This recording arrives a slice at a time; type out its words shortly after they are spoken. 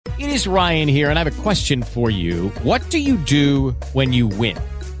It is Ryan here, and I have a question for you. What do you do when you win?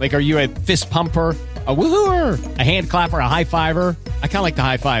 Like, are you a fist pumper, a woohooer, a hand clapper, a high fiver? I kind of like the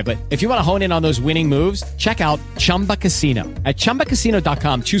high five, but if you want to hone in on those winning moves, check out Chumba Casino. At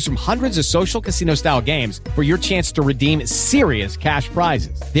ChumbaCasino.com, choose from hundreds of social casino-style games for your chance to redeem serious cash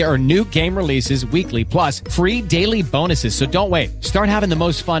prizes. There are new game releases weekly, plus free daily bonuses. So don't wait. Start having the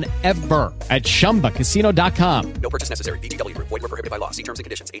most fun ever at ChumbaCasino.com. No purchase necessary. VGW. Void where prohibited by law. See terms and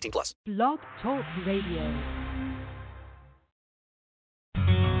conditions. 18+. Blog Talk Radio.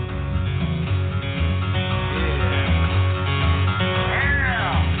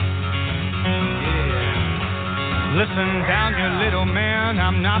 Listen down, you little man,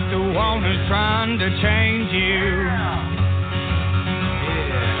 I'm not the one who's trying to change you.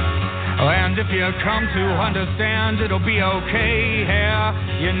 And if you come to understand, it'll be okay here.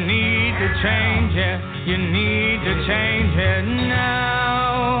 You need to change it, you need to change it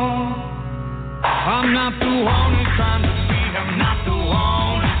now. I'm not the one who's trying to beat, I'm not the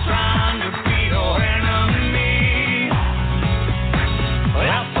one who's trying to be your enemy.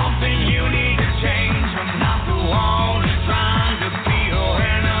 That's something you need to change, I'm not the one who's trying to be your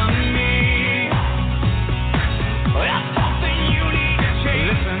enemy. That's something you need to change.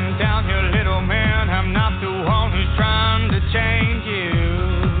 Listen down here, little man, I'm not the one who's trying to change you.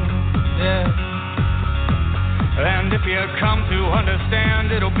 Yeah. And if you come to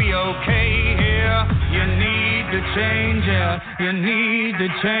understand, it'll be okay here. You need to change it, you need to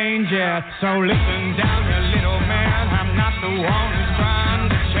change it. So listen down here, little man, I'm not the one who's trying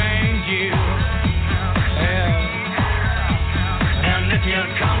to change you. If you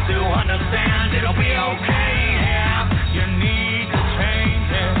come to understand, it'll be okay, yeah. You need to change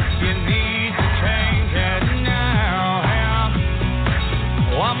it, you need to change it now, yeah.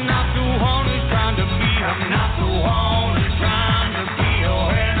 Oh, I'm not the one who's trying to be, I'm not the one who's trying to be your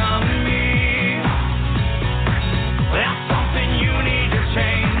enemy. That's something you need to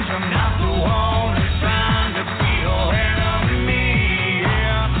change, I'm not the one who's trying to be your enemy,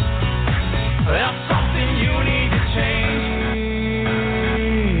 yeah. That's something you need to change.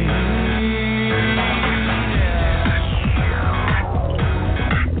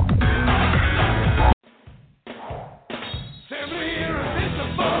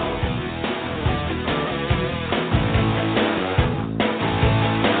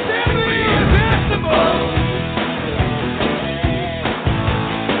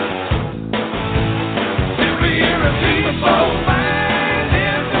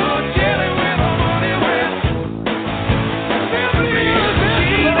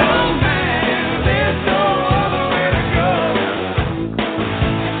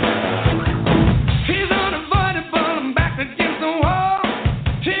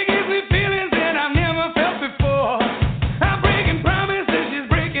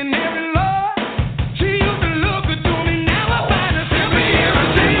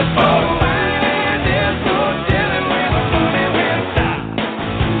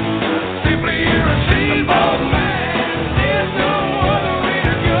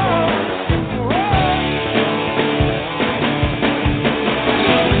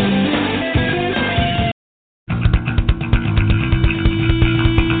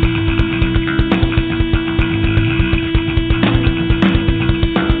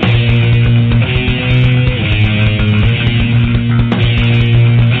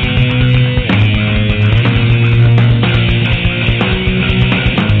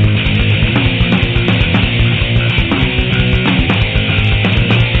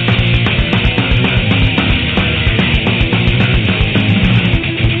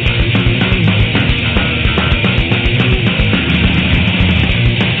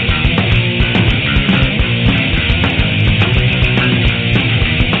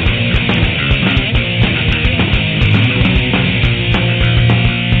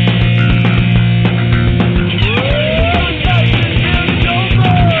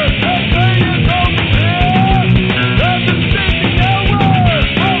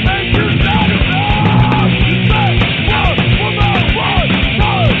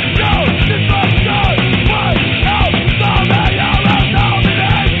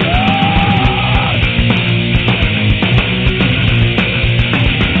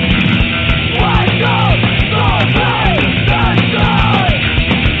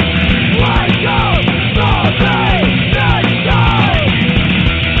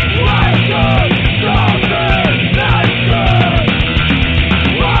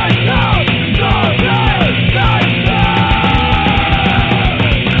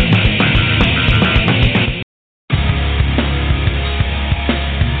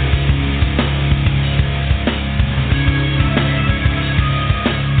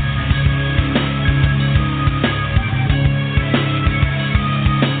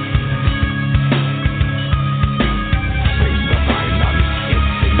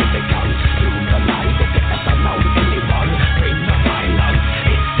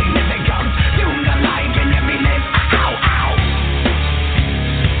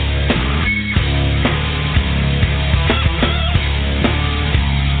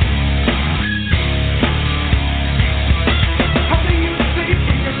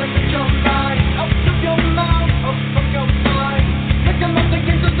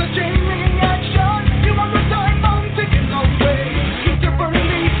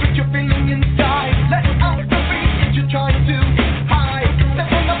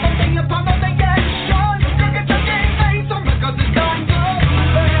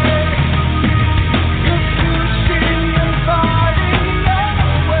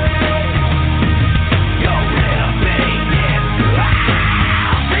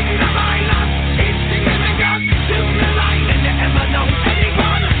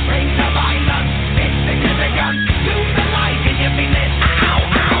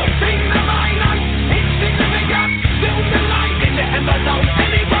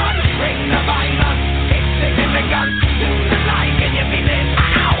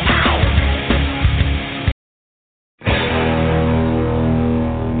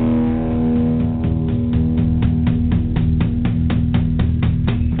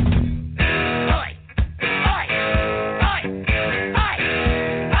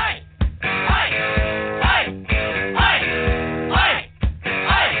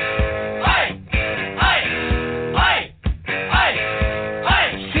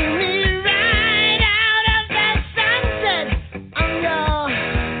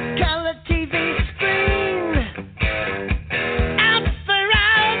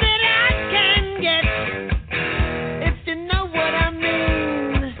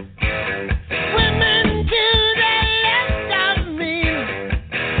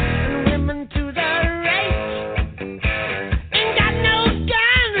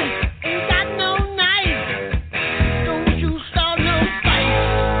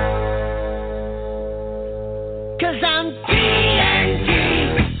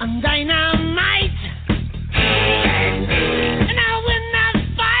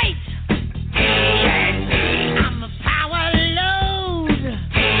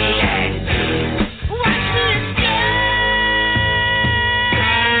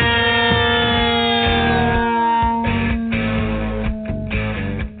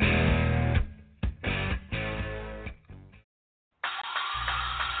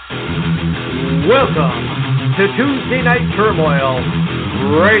 Welcome to Tuesday Night Turmoil,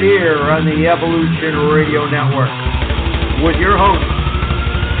 right here on the Evolution Radio Network, with your host,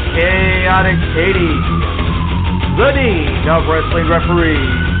 Chaotic Katie, the Dean of Wrestling Referees,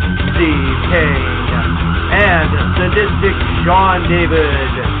 Steve Kane, and Sadistic Sean David.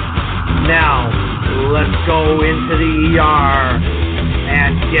 Now, let's go into the ER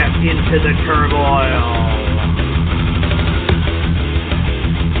and get into the turmoil.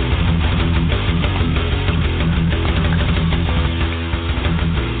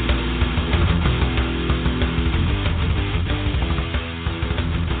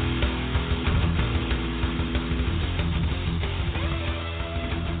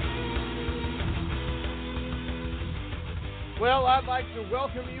 Well, I'd like to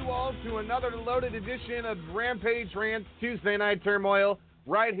welcome you all to another loaded edition of Rampage Rants Tuesday Night Turmoil,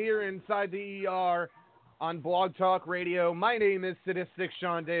 right here inside the ER on Blog Talk Radio. My name is Sadistic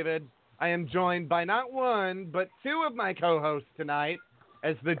Sean David. I am joined by not one, but two of my co-hosts tonight,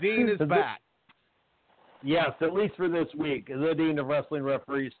 as the Dean is back. Yes, at least for this week. The Dean of Wrestling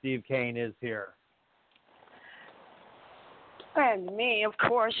Referees, Steve Kane, is here. And me, of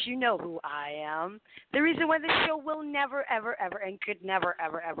course, you know who I am. The reason why this show will never, ever, ever, and could never,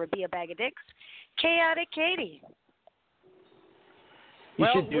 ever, ever be a bag of dicks, Chaotic Katie. You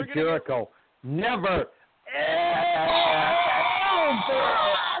should do Jericho. Never, ever.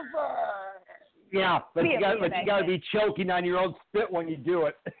 Yeah, but you got to be choking on your own spit when you do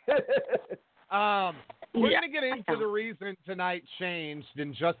it. We're going to get into the reason tonight changed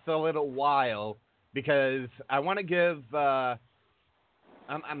in just a little while, because I want to give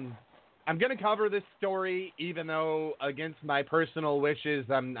I'm going to cover this story, even though against my personal wishes,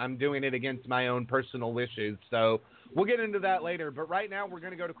 I'm doing it against my own personal wishes. So we'll get into that later. But right now, we're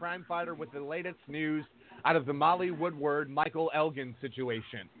going to go to Crime Fighter with the latest news out of the Molly Woodward, Michael Elgin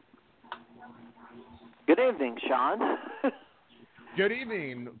situation. Good evening, Sean. Good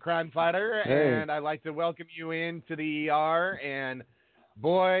evening, Crime Fighter. Hey. And I'd like to welcome you into the ER. And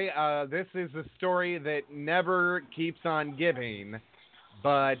boy, this is a story that never keeps on giving,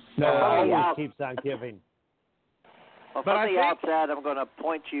 but always keeps on giving. Well, but from the outset, I'm going to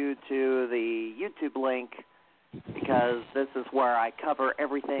point you to the YouTube link, because this is where I cover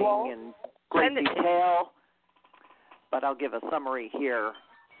everything in great detail. But I'll give a summary here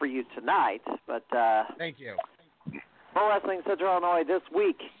for you tonight. But thank you. Pro Wrestling Central Illinois this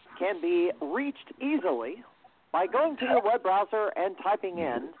week can be reached easily by going to your web browser and typing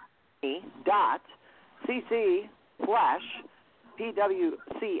in .cc/PWCI.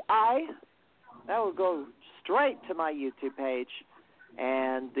 That will go straight to my YouTube page.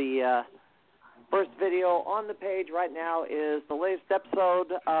 And the first video on the page right now is the latest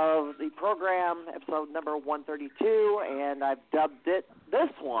episode of the program, episode number 132. And I've dubbed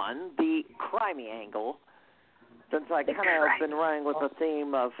this one, the Crimey Angle, since I kind of been running with the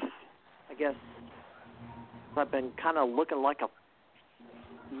theme of, I guess, I've been kind of looking like a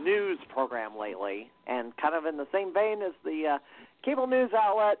news program lately, and kind of in the same vein as the cable news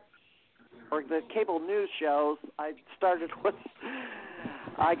outlet or the cable news shows. I started with,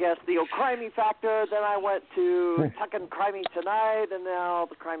 I guess, the O'Crimey Factor, then I went to Tuckin' Crimey Tonight, and now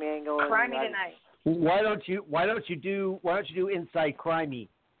the Crimey Angle. Crimey Tonight. Why don't you do Inside Crimey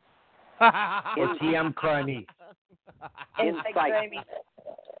or TM Crimey? Inside Crimey.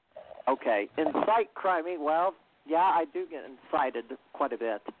 Okay, Incite Crimey. Well, yeah, I do get incited quite a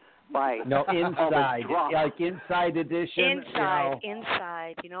bit by inside, like Inside Edition.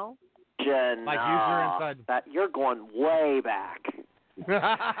 Inside, you know. Like user inside. That you're going way back.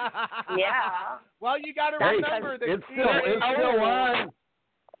 Yeah. Well, you got to remember that it's still on.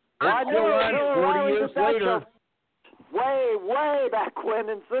 I know. 40 years later. Way back when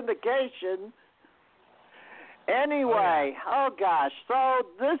in syndication. Anyway, oh gosh. So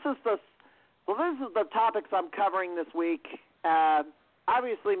this is the topics I'm covering this week.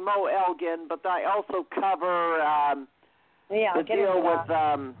 Obviously Mo Elgin, but I also cover the deal with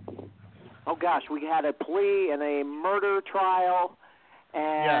oh gosh, we had a plea and a murder trial,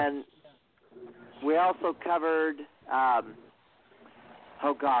 and we also covered the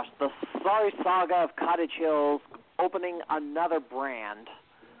sorry saga of Cottage Hills opening another brand.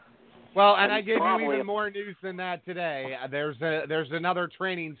 Well, and I gave you even more news than that today. There's another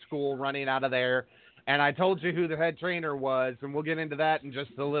training school running out of there, and I told you who the head trainer was, and we'll get into that in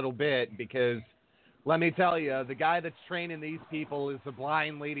just a little bit, because let me tell you, the guy that's training these people is the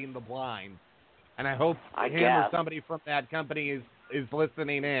blind leading the blind. And I hope or somebody from that company is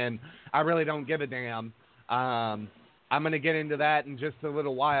listening in. I really don't give a damn. I'm going to get into that in just a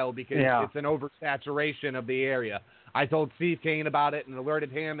little while, because it's an oversaturation of the area. I told Steve Kane about it and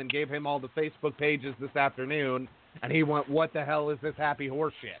alerted him and gave him all the Facebook pages this afternoon, and he went, what the hell is this happy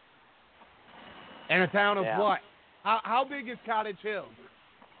horse shit? In a town of what? How big is Cottage Hill?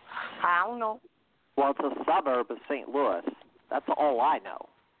 I don't know. Well, it's a suburb of St. Louis. That's all I know.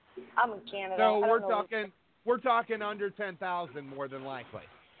 I'm in Canada. So we're talking under 10,000 more than likely.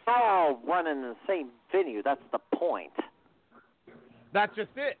 All running the same venue. That's the point. That's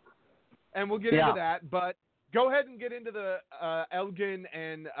just it. And we'll get into that, but go ahead and get into the Elgin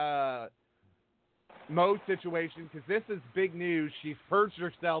and Mo situation, because this is big news. She's purged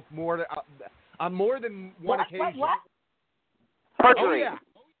herself on more than one occasion. What? Perjury. Oh, yeah.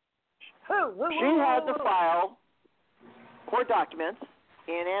 Who? She had to file court documents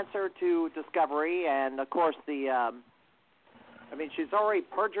in answer to discovery, and of course she's already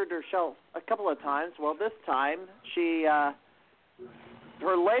perjured herself a couple of times. Well, this time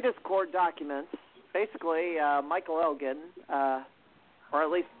her latest court documents, basically Michael Elgin, or at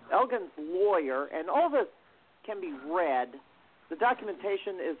least Elgin's lawyer, and all this can be read. The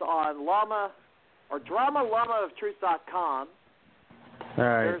documentation is on DramaLamaOfTruth.com. All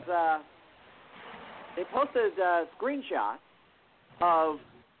right. There's they posted screenshots of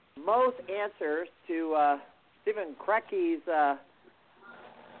most answers to Stephen Krecky's,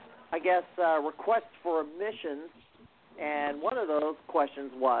 request for admissions, and one of those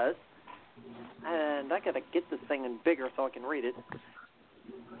questions was, and I got to get this thing in bigger so I can read it,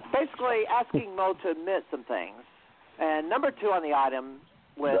 basically asking Mo to admit some things. And number 2 on the item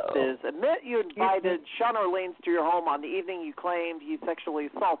list is, admit you invited Sean Orleans to your home on the evening you claimed he sexually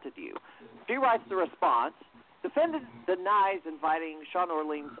assaulted you. She writes the response. Defendant denies inviting Sean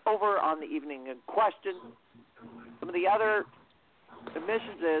Orleans over on the evening in question. Some of the other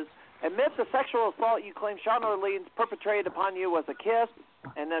admissions is, admit the sexual assault you claim Sean Orleans perpetrated upon you was a kiss.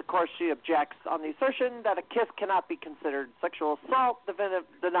 And then, of course, she objects on the assertion that a kiss cannot be considered sexual assault. Defendant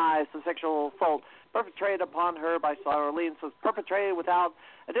denies the sexual assault perpetrated upon her by Sean Orleans was perpetrated without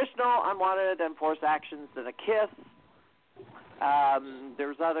additional unwanted and forced actions than a kiss.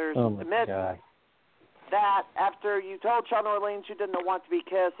 There's others. Admit that after you told Sean Orleans you didn't want to be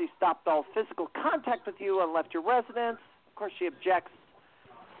kissed, he stopped all physical contact with you and left your residence. Of course, she objects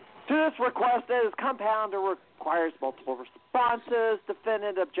to this request that is compound or requires multiple responses.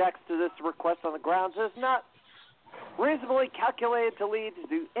 Defendant objects to this request on the grounds it is not reasonably calculated to lead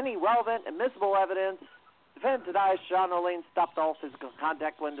to any relevant admissible evidence. Defendant denies Sean Orleans stopped all physical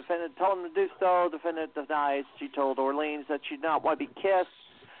contact when defendant told him to do so. Defendant denies she told Orleans that she did not want to be kissed.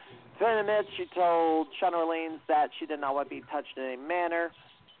 Defendant admits she told Sean Orleans that she did not want to be touched in any manner.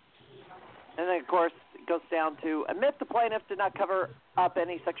 And then, of course, it goes down to admit the plaintiff did not cover up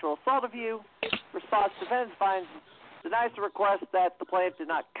any sexual assault of you. Response, defendant denies the request that the plaintiff did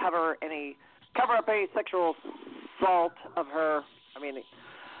not cover up any sexual assault of her. I mean, it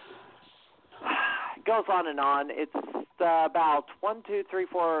goes on and on. It's about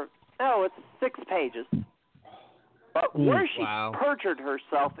it's 6 pages. But where she perjured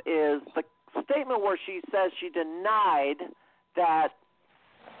herself is the statement where she says she denied that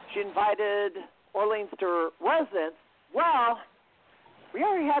she invited Orleans to her residence. Well, we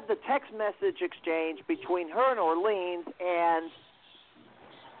already had the text message exchange between her and Orleans, and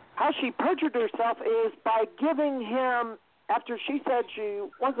how she perjured herself is by giving him, after she said she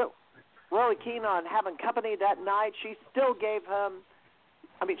wasn't really keen on having company that night, she still gave him,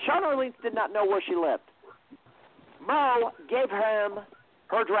 Sean Orleans did not know where she lived. Mo gave him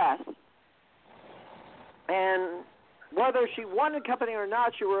her address, and whether she wanted company or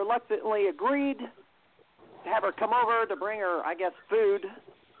not, she reluctantly agreed to have her come over to bring her, food,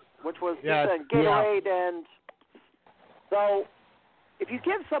 which was pizza and Gatorade. And so if you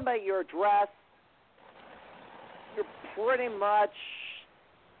give somebody your address, you're pretty much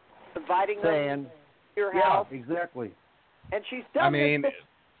inviting them to your house. Yeah, exactly. And she's done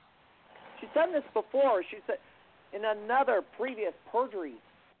she's done this before. She said in another previous perjury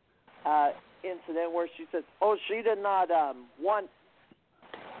incident where she says, she did not want,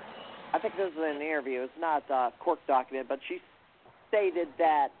 I think this is an interview, it's not a court document, but she stated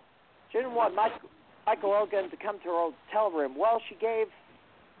that she didn't want Michael Elgin to come to her hotel room. Well, she gave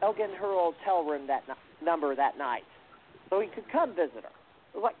Elgin her hotel room number that night so he could come visit her.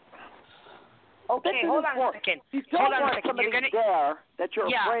 It was like, okay, hold on a second. You don't want somebody there that you're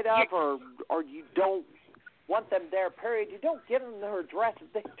afraid of or you don't want them there, period. You don't give them her address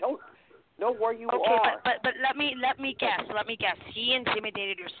if they don't know where you are. Okay, but let me guess. He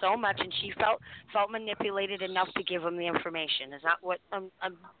intimidated her so much, and she felt manipulated enough to give him the information. Is that what I'm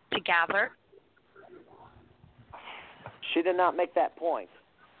to gather? She did not make that point.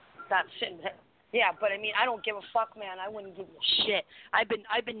 That shouldn't. Yeah, but I mean, I don't give a fuck, man. I wouldn't give a shit. I've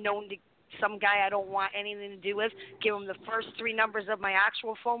been known to some guy I don't want anything to do with, give him the first 3 numbers of my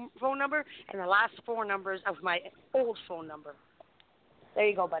actual phone number and the last 4 numbers of my old phone number. There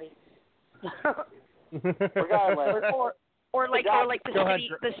you go, buddy. Regardless. Or like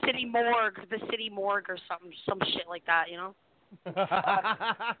the city morgue or some shit like that, you know.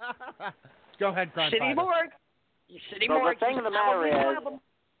 Go ahead, Crime City Fighter. morgue. City morgue. The thing of the matter is,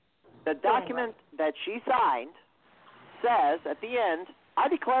 the document that she signed says at the end, I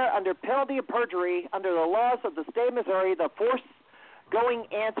declare under penalty of perjury, under the laws of the state of Missouri, the foregoing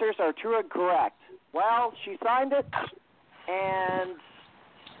answers are true and correct. Well, she signed it, and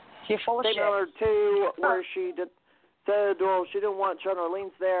you're full of statement number 2, where she said, well, she didn't want Sean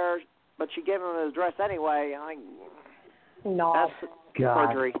Orleans there, but she gave him an address anyway. No. That's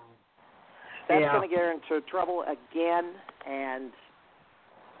perjury. That's going to get her into trouble again, and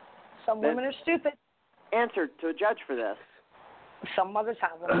some women are stupid. Answer to a judge for this. Some mothers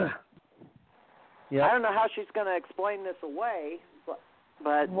have them. I don't know how she's going to explain this away,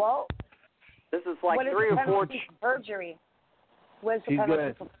 but this is like 3 or 4 perjury. Where's the she's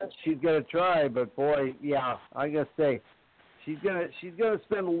penalty for perjury? She's gonna try, but boy, yeah, I gotta say, she's gonna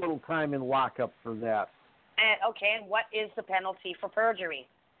spend a little time in lockup for that. And what is the penalty for perjury?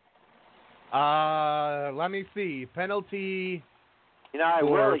 Let me see. Penalty. I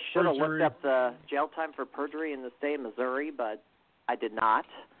really should have perjury. looked up the jail time for perjury in the state of Missouri, but I did not.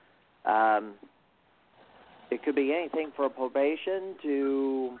 It could be anything from probation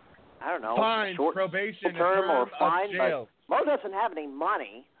to, I don't know, fine, short probation, term or fine. Jail. But Mo doesn't have any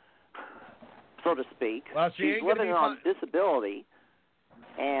money, so to speak. Well, she's living on disability,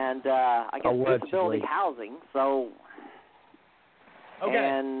 and I guess disability housing. So. Okay.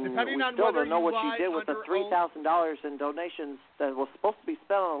 And depending we on still whether don't know you what she did with the $3,000 in donations that was supposed to be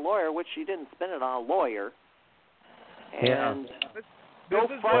spent on a lawyer, which she didn't spend it on a lawyer. And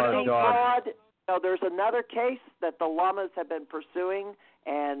GoFundMe fraud. There's another case that the llamas have been pursuing,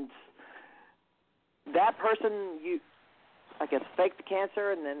 and that person, I guess, faked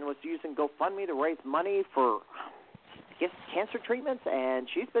cancer and then was using GoFundMe to raise money for, I guess, cancer treatments, and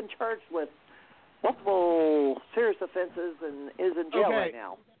she's been charged with multiple serious offenses and is in jail right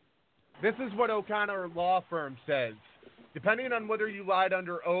now. This is what O'Connor Law Firm says. Depending on whether you lied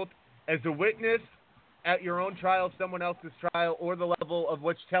under oath as a witness at your own trial, someone else's trial, or the level of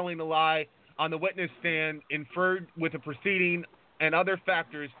which telling a lie on the witness stand inferred with a proceeding and other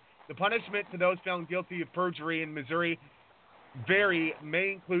factors, the punishment to those found guilty of perjury in Missouri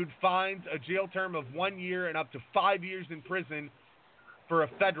may include fines, a jail term of 1 year, and up to 5 years in prison for a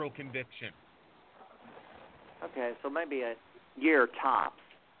federal conviction. Okay, so maybe a year tops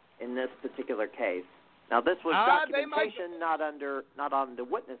in this particular case. Now, this was documentation, not on the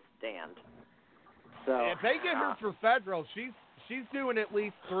witness stand. So if they get her for federal, she's doing at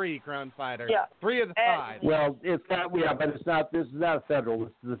least 3, Crown Fighter. Yeah. 3 of the 5. Well, it's not. Yeah, but it's not. This is not a federal.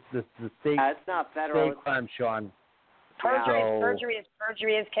 This is the state. It's not federal. State crime, Sean. Perjury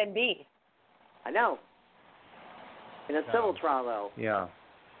as can be. I know. In a civil trial, though. Yeah.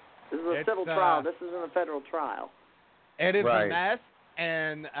 This is a civil trial. This isn't a federal trial. It is a mess,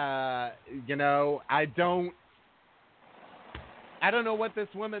 and I don't know what this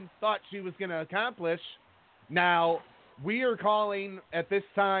woman thought she was going to accomplish. Now, we are calling at this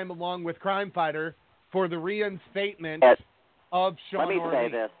time, along with Crime Fighter, for the reinstatement of Sean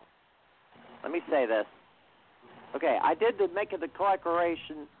Orleans. Let me say this. Okay, I did make a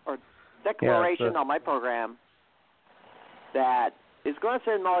declaration on my program that is going to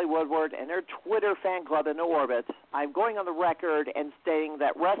send Molly Woodward and her Twitter fan club into orbit. I'm going on the record and stating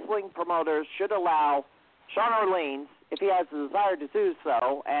that wrestling promoters should allow Sean Orleans, if he has the desire to do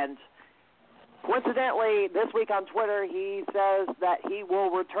so, and coincidentally, this week on Twitter, he says that he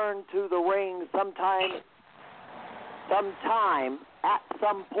will return to the ring sometime at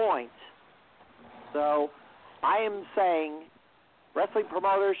some point. So I am saying wrestling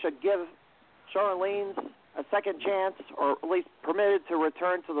promoters should give Sean Orleans a second chance, or at least permitted to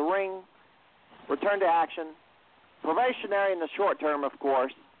return to the ring, return to action, probationary in the short term, of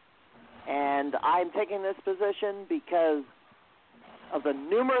course. And I'm taking this position because of the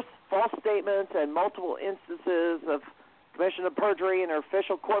numerous false statements and multiple instances of commission of perjury in her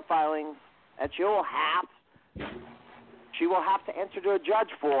official court filings that she will have to answer to a judge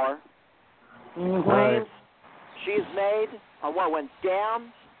for. Claims she's made on what went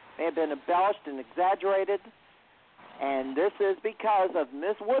down may have been embellished and exaggerated, and this is because of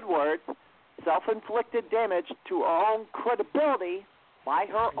Ms. Woodward's self-inflicted damage to her own credibility by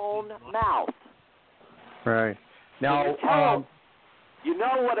her own mouth. Right. Now, You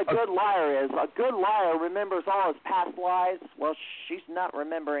know what a good liar is. A good liar remembers all his past lies. Well, she's not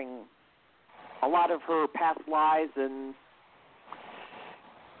remembering a lot of her past lies, and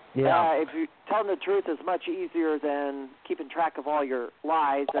if you're telling the truth is much easier than keeping track of all your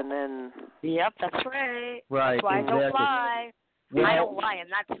lies, and then... Yep, that's right. Right, That's why I don't lie. Well, I don't lie,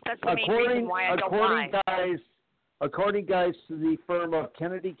 and that's the main reason why I don't lie. According, guys, to the firm of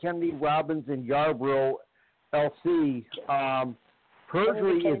Kennedy, Robbins, and Yarbrough, LC,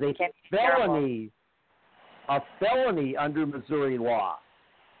 perjury is a felony under Missouri law.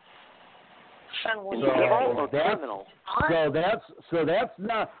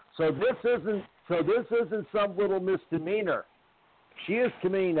 So this isn't some little misdemeanor. She is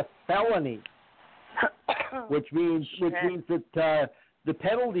committing a felony, which means that the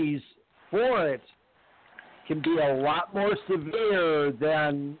penalties for it can be a lot more severe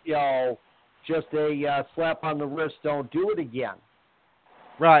than just a slap on the wrist. Don't do it again.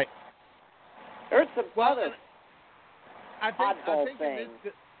 Right. There's some other oddball things.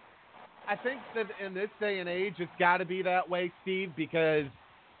 I think that in this day and age, it's got to be that way, Steve, because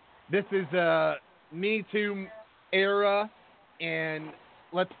this is a Me Too era, and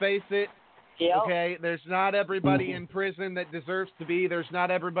let's face it, okay, there's not everybody in prison that deserves to be. There's not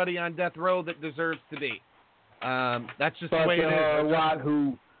everybody on death row that deserves to be. That's just the way it is. There are a lot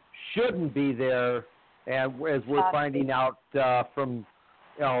who shouldn't be there, and as we're finding out from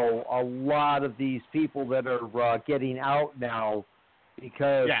a lot of these people that are getting out now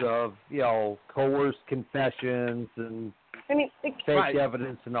because of coerced confessions and fake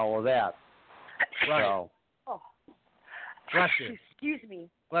evidence and all of that. Right. So. Oh. Bless you. Excuse me.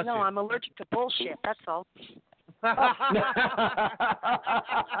 Bless you. I'm allergic to bullshit. That's all.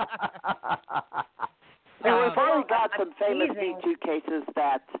 Now, we've already got some famous Me Too cases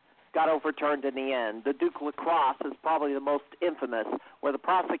that got overturned in the end. The Duke Lacrosse is probably the most infamous, where the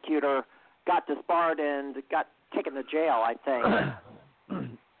prosecutor got disbarred and got taken to jail, I think.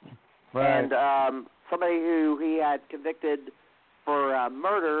 Right. And somebody who he had convicted for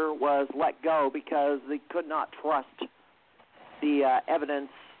murder was let go because they could not trust the evidence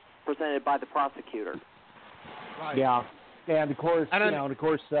presented by the prosecutor. Right. Yeah, and of course,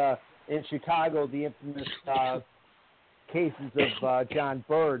 in Chicago, the infamous cases of John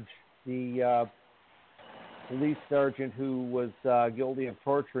Burge, the police sergeant who was guilty of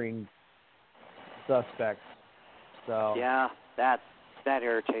torturing suspects. So yeah, that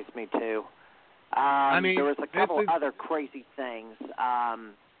irritates me too. There was a couple other crazy things.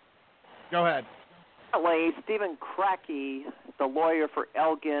 Go ahead. Stephen Cracky, the lawyer for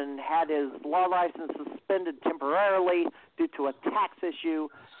Elgin, had his law license suspended temporarily due to a tax issue,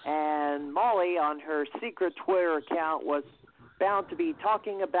 and Molly, on her secret Twitter account, was bound to be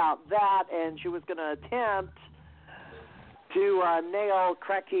talking about that, and she was going to attempt to nail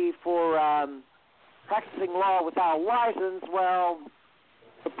Cracky for practicing law without a license. Well,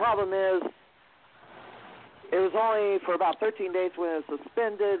 the problem is it was only for about 13 days when it was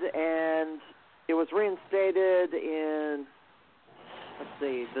suspended, and it was reinstated in,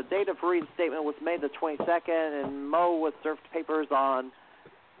 the date of reinstatement was May the 22nd, and Mo was served papers on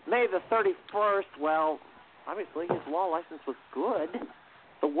May the 31st. Well, obviously his law license was good,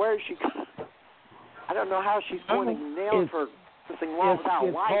 but where is she? I don't know how she's going to nail for practicing law without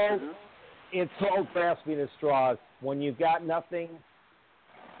a license. It's called grasping at straws. When you've got nothing,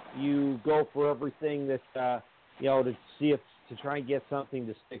 you go for everything that to see if to try and get something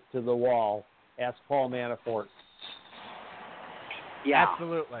to stick to the wall. Ask Paul Manafort. Yeah,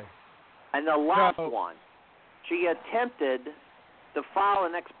 absolutely. And the last one, she attempted to file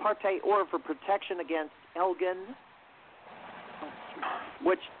an ex parte order for protection against Elgin,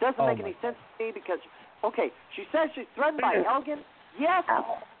 which doesn't make any sense to me because, she says she's threatened by Elgin. Yes.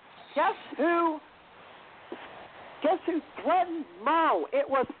 Guess who threatened Mo? It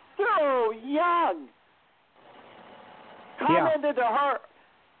was Sue Young. Commented to her,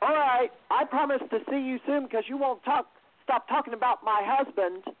 all right, I promise to see you soon because you won't stop talking about my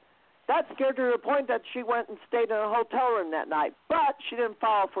husband. That scared her to the point that she went and stayed in a hotel room that night. But she didn't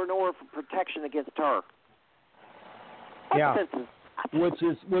file for an order for protection against her. Which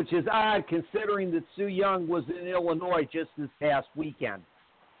is odd considering that Sue Young was in Illinois just this past weekend.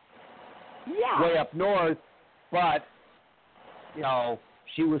 Yeah. Way up north, but,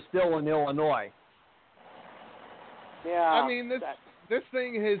 she was still in Illinois. Yeah. This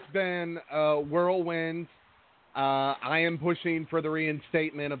thing has been a whirlwind. I am pushing for the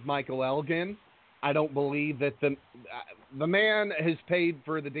reinstatement of Michael Elgin. I don't believe that the man has paid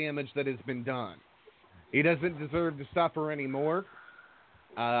for the damage that has been done. He doesn't deserve to suffer anymore.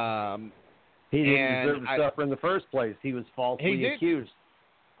 He didn't deserve to suffer in the first place. He was falsely accused.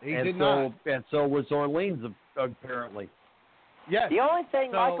 He did not. And so was Orleans, apparently. Yes. The only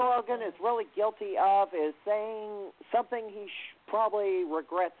thing Michael Hogan is really guilty of is saying something he probably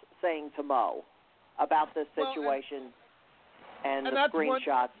regrets saying to Mo about this situation and the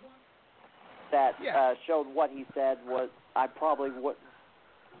screenshots that showed what he said was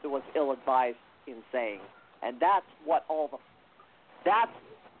ill-advised in saying. And that's what that's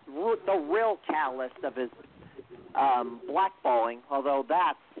the real catalyst of his blackballing, although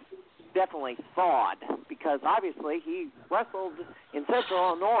that's definitely thawed, because obviously he wrestled in Central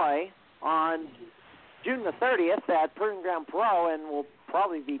Illinois on June the 30th at Proving Ground Pro and will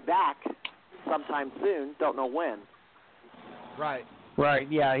probably be back sometime soon. Don't know when. Right.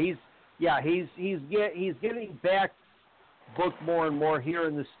 Yeah, he's getting back booked more and more here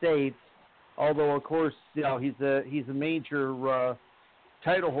in the States. Although of course, he's a major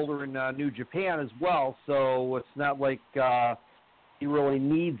title holder in New Japan as well, so it's not like he really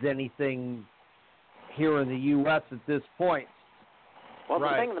needs anything here in the U.S. at this point. Well, the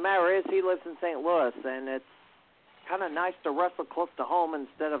thing of the matter is he lives in St. Louis, and it's kind of nice to wrestle close to home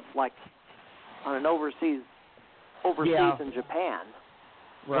instead of like on an overseas in Japan.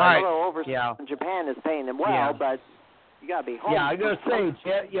 Right. Although overseas in Japan is paying him well, but you got to be home. Yeah, I got to say,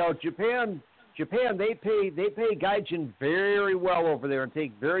 Japan, they pay Gaijin very well over there and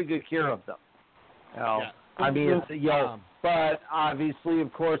take very good care of them. I mean, but obviously,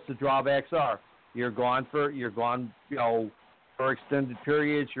 of course, the drawbacks are you're gone for extended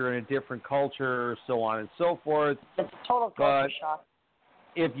periods. You're in a different culture, so on and so forth. It's a total culture shock.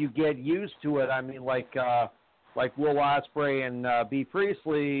 If you get used to it, I mean, like Will Ospreay and B.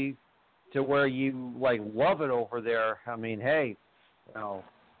 Priestley, to where you love it over there. I mean, hey,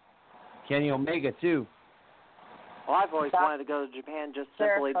 Kenny Omega too. Well, I've always wanted to go to Japan just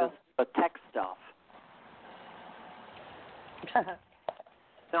simply the tech stuff.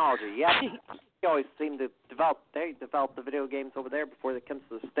 Technology, They always seem to develop the video games over there before they come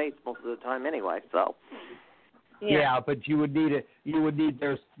to the States most of the time anyway, so. Yeah, but you would need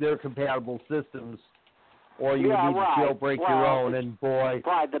their compatible systems, or you would need to jailbreak your own, and boy,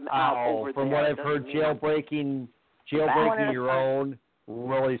 from what I've heard, jailbreaking your own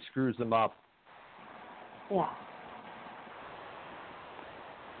really screws them up. Yeah.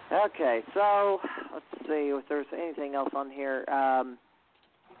 Okay, so let's see if there's anything else on here.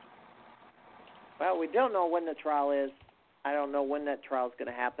 Well, we don't know when the trial is. I don't know when that trial is going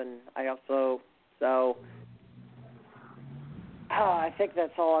to happen. I think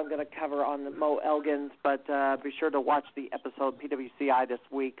that's all I'm going to cover on the Mo Elgins, but be sure to watch the episode PWCI this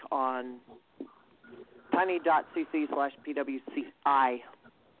week on tiny.cc/PWCI.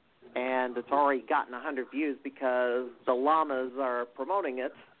 And it's already gotten 100 views because the llamas are promoting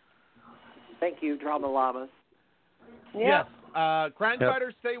it. Thank you, Drama Llamas. Yes. Crime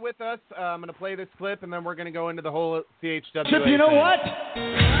Fighters, stay with us. I'm going to play this clip, and then we're going to go into the whole CHWA Chip, you know thing. what?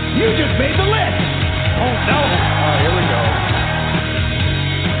 You just made the list. Oh, no. Here we go.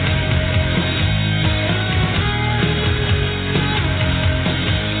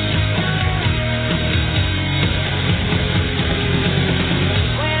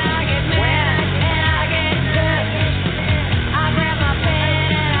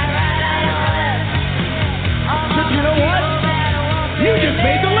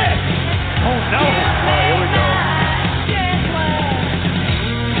 Made the list. Oh, no. Here we go.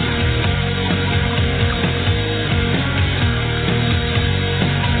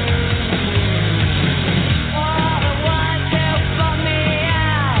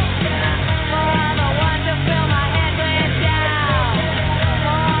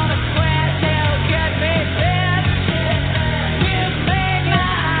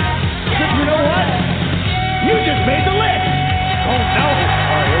 You know what? You just made the list. Oh, no.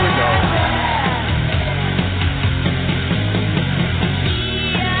 Here we go.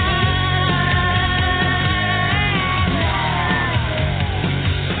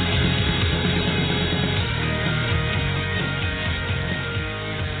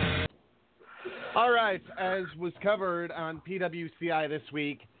 All right, as was covered on PWCI this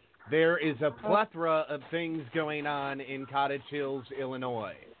week, there is a plethora of things going on in Cottage Hills,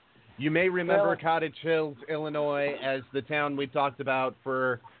 Illinois. You may remember Cottage Hills, Illinois as the town we talked about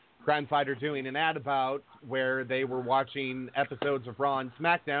for Crime Fighter doing an ad about, where they were watching episodes of Raw and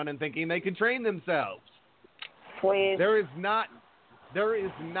SmackDown and thinking they could train themselves. Please. There is not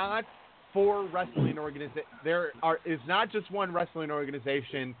four wrestling organizations. There is not just one wrestling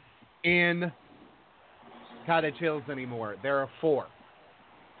organization in Cottage Hills anymore. There are four.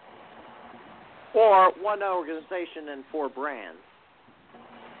 Or one organization and four brands.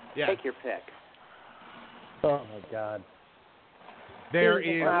 Yeah. Take your pick. Oh my God. Appears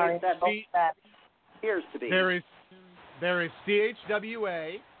to be. There is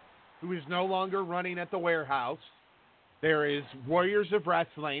CHWA, who is no longer running at the warehouse. There is Warriors of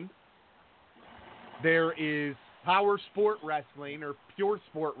Wrestling. There is Power Sport Wrestling or Pure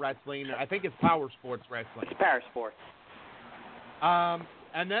Sport Wrestling. I think it's Power Sports Wrestling. Power Sport.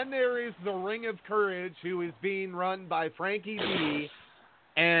 And then there is the Ring of Courage, who is being run by Frankie D.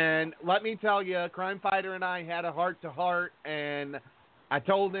 And let me tell you, Crime Fighter and I had a heart-to-heart, and I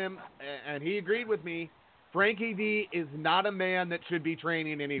told him, and he agreed with me, Frankie D is not a man that should be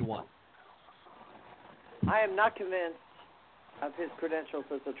training anyone. I am not convinced of his credentials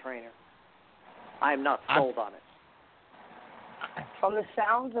as a trainer. I am not sold on it. From the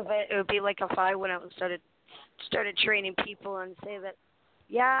sounds of it, it would be like if I went out and started training people and say that,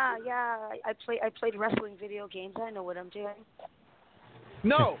 I played wrestling video games. I know what I'm doing.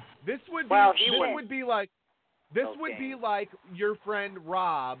 No, this would be like your friend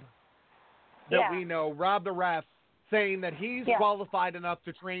Rob that we know, Rob the Ref, saying that he's qualified enough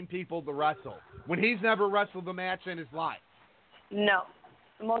to train people to wrestle when he's never wrestled a match in his life. No,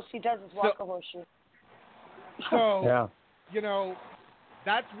 the most he does is walk a horseshoe. So,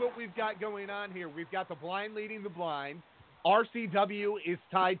 that's what we've got going on here. We've got the blind leading the blind. RCW is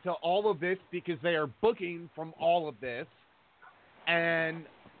tied to all of this because they are booking from all of this. And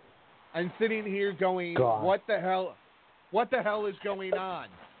I'm sitting here going, what the hell is going on?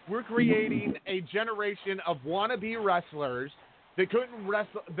 We're creating a generation of wannabe wrestlers that couldn't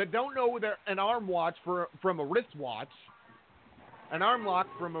wrestle, that don't know an arm watch from a wristwatch, an arm lock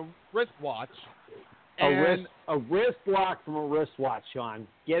from a wristwatch. And a wrist lock from a wristwatch, Sean.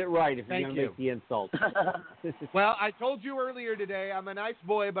 Get it right if you're going to make the insult. Well, I told you earlier today, I'm a nice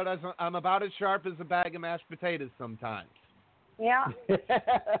boy, but I'm about as sharp as a bag of mashed potatoes sometimes. Yeah.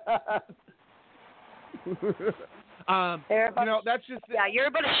 That's just... Yeah, you're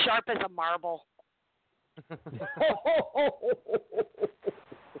about as sharp as a marble.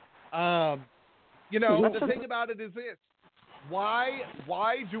 The thing about it is this. Why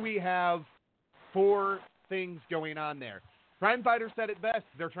do we have 4 things going on there? Crime Fighter said it best.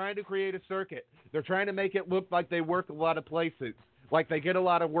 They're trying to create a circuit. They're trying to make it look like they work a lot of places, like they get a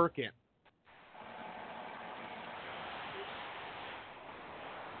lot of work in.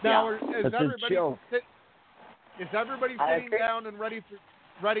 Now, is everybody sitting down and ready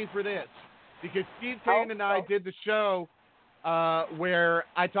for this? Because Steve Kane and I did the show where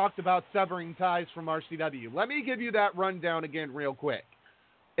I talked about severing ties from RCW. Let me give you that rundown again real quick.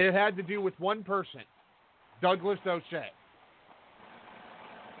 It had to do with one person, Douglas O'Shea.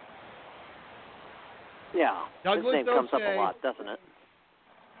 Yeah, Douglas his name comes up a lot, doesn't it?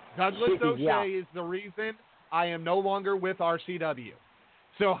 Douglas O'Shea is the reason I am no longer with RCW.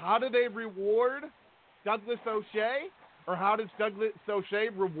 So how do they reward Douglas O'Shea? Or how does Douglas O'Shea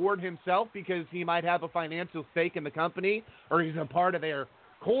reward himself because he might have a financial stake in the company or he's a part of their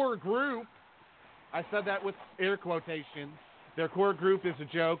core group? I said that with air quotations. Their core group is a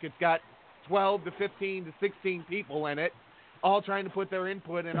joke. It's got 12 to 15 to 16 people in it, all trying to put their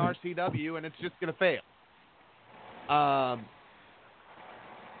input in RCW, and it's just going to fail.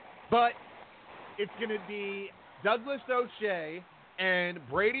 But it's going to be Douglas O'Shea and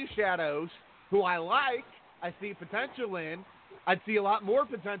Brady Shadows, who I like. I see potential in. I'd see a lot more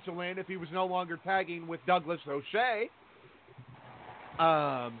potential in if he was no longer tagging with Douglas O'Shea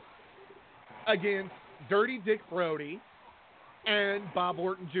against Dirty Dick Brody and Bob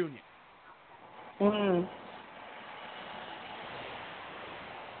Orton Jr.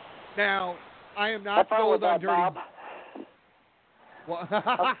 Now, I am not sold on Dirty. Bob. Well,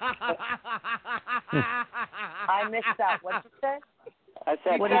 I missed that. What did you say? I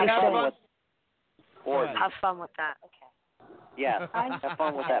said, what did you say? Orton. Have fun with that. Okay. Yes, have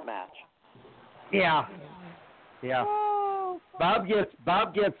fun with that match. Yeah. Bob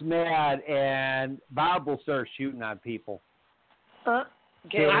gets mad, and Bob will start shooting on people.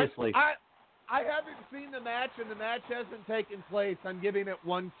 Seriously. I haven't seen the match, and the match hasn't taken place. I'm giving it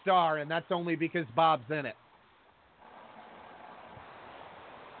 1 star, and that's only because Bob's in it.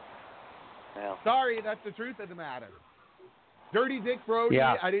 Well. Sorry, that's the truth of the matter. Dirty Dick Brody,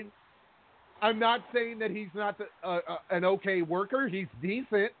 I'm not saying that he's not an okay worker. He's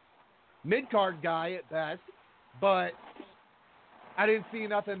decent, mid-card guy at best, but I didn't see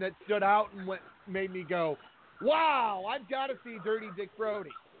nothing that stood out and made me go, wow, I've got to see Dirty Dick Brody.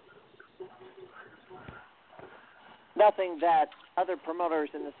 Nothing that other promoters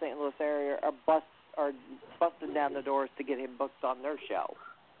in the St. Louis area are busting down the doors to get him booked on their show.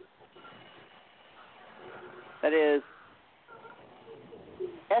 That is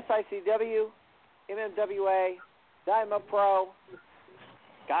SICW NWA, Diamond Pro,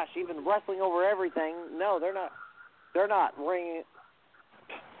 gosh, even Wrestling Over Everything. No, they're not. They're not. Ring.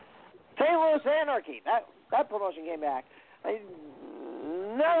 St. Louis Anarchy. That promotion came back.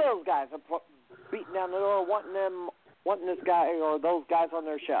 None of those guys are beating down the door wanting this guy or those guys on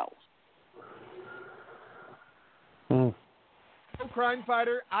their show. Crime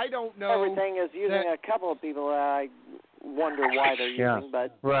Fighter, I don't know. Everything is using a couple of people that I wonder why they're using,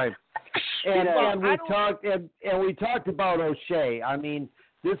 but right. And we talked about O'Shea. I mean,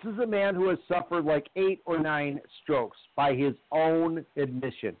 this is a man who has suffered like 8 or 9 strokes by his own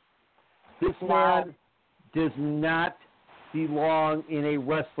admission. This man does not belong in a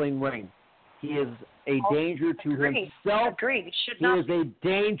wrestling ring. He is a danger to himself. Agreed. He should He not is a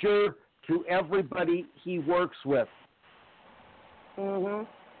danger to everybody he works with. Mm-hmm.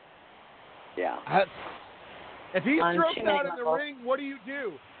 Yeah. If he strokes out in the ring, what do you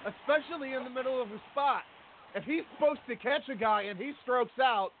do? Especially in the middle of a spot. If he's supposed to catch a guy and he strokes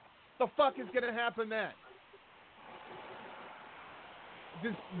out, the fuck is going to happen then?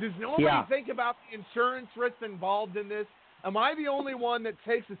 Does nobody think about the insurance risk involved in this? Am I the only one that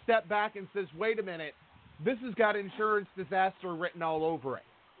takes a step back and says, wait a minute, this has got insurance disaster written all over it?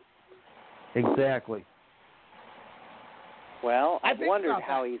 Exactly. Well, I've wondered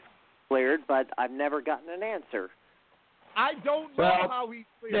how he's cleared, but I've never gotten an answer. I don't know how he's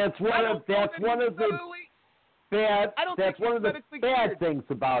cleared. That's one of the bad things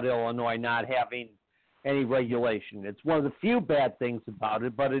about Illinois not having any regulation. It's one of the few bad things about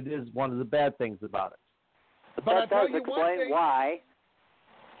it, but it is one of the bad things about it. But that does explain why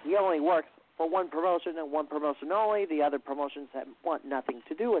he only works for one promotion and one promotion only. The other promotions want nothing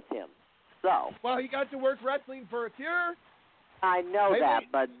to do with him. So. Well, he got to work Wrestling for a Cure. I know that,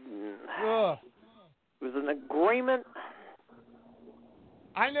 but it was an agreement.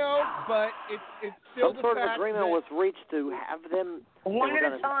 I know, but it's still some sort of agreement was reached to have them one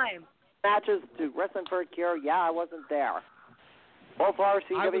at a time. Matches to Wrestling for a Cure. Yeah, I wasn't there. Both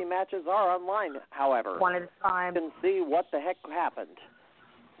RCW matches are online, however. One at a time. You can see what the heck happened.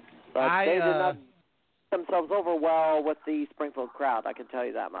 But they did not get themselves over well with the Springfield crowd, I can tell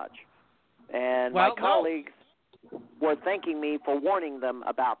you that much. And my colleagues were thanking me for warning them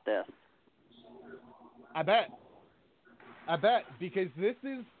about this. I bet, because this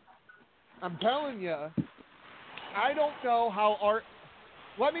is, I'm telling you, I don't know how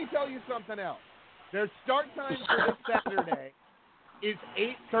let me tell you something else. Their start time for this Saturday is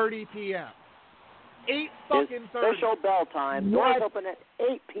 8:30 p.m. 8:30. Official bell time. Doors open at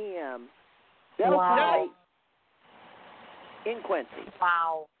 8 p.m. Bell in Quincy.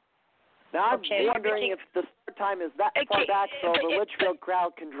 Wow. Now, I'm wondering if the start time is that far back so the Litchfield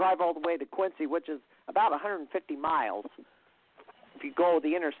crowd can drive all the way to Quincy, which is about 150 miles if you go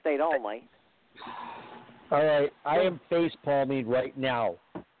the interstate only. All right, I am face palming right now.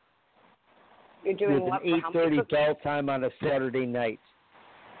 You're doing with an 8:30 bell time on a Saturday night.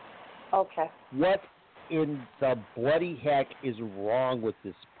 Okay. What in the bloody heck is wrong with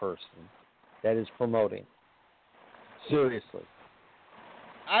this person that is promoting? Seriously.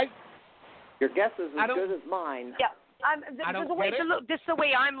 Your guess is as good as mine. Yeah. This is the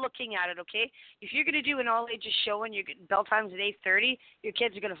way I'm looking at it, okay? If you're going to do an all-ages show and you're getting bell times at 8:30, your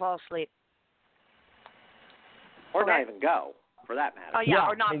kids are going to fall asleep. Or not even go, for that matter. Oh, yeah,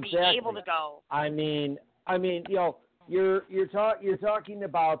 or not be able to go. I mean, you know, you're talking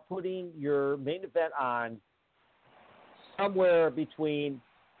about putting your main event on somewhere between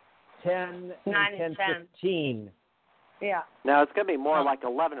 10 and 10:15. Yeah. No, it's going to be more like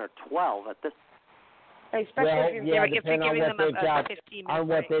 11 or 12 at this. Especially if you're giving them a 15 minute on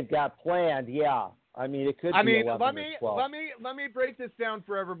what they've got planned. Yeah, I mean it could be 11 or 12. Let me break this down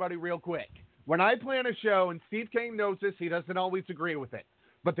for everybody real quick. When I plan a show, and Steve Kane knows this, he doesn't always agree with it,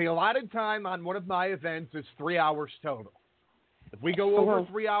 but the allotted time on one of my events is 3 hours total. If we go over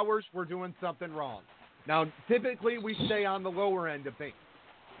 3 hours, we're doing something wrong. Now, typically we stay on the lower end of things.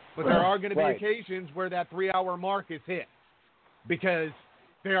 But there are going to be occasions where that 3 hour mark is hit because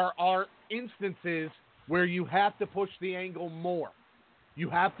there are instances where you have to push the angle more. You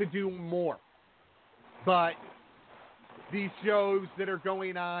have to do more. But these shows that are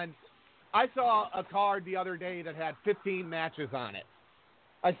going on, I saw a card the other day that had 15 matches on it.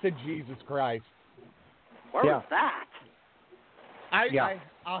 I said, Jesus Christ. Where was that?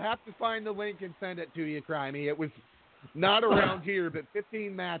 I'll have to find the link and send it to you, Crimey. It was not around here, but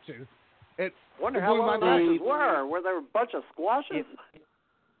 15 matches. Wonder how long matches were. Were there a bunch of squashes?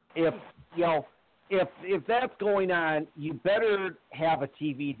 If that's going on, you better have a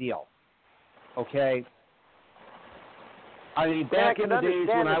TV deal. Okay? I mean, back in the days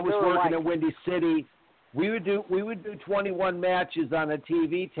when I was working at Windy City, we would do 21 matches on a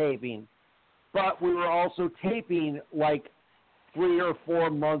TV taping, but we were also taping like 3 or 4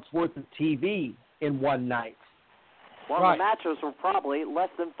 months worth of TV in one night. Well, the matches were probably less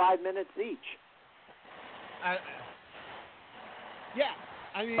than 5 minutes each. Yeah,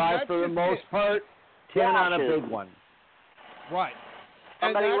 I mean, 5 for the most part, 10 on a big one. Right.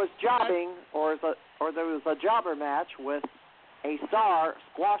 Somebody was jobbing, or there was a jobber match with a star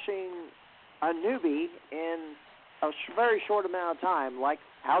squashing a newbie in a very short amount of time, like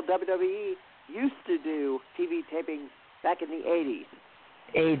how WWE used to do TV taping back in the 80s.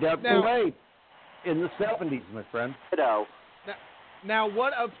 AWA in the 70s, my friend. Now,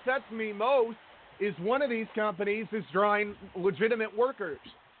 what upsets me most is one of these companies is drawing legitimate workers.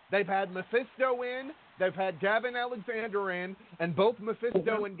 They've had Mephisto in, they've had Gavin Alexander in, and both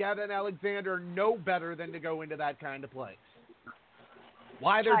Mephisto and Gavin Alexander know better than to go into that kind of place.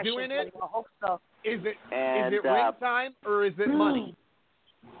 Why they're doing it? I hope so. Is it ring time or is it money?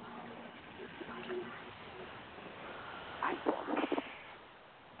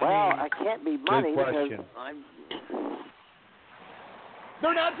 Well, I can't be money because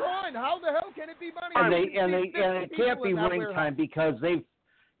they're not drawing. How the hell can it be money? And it can't be ring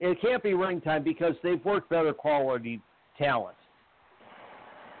time because they've worked better quality talent.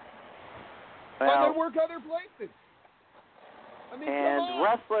 Well, they work other places. I mean, and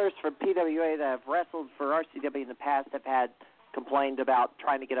wrestlers from PWA that have wrestled for RCW in the past have complained about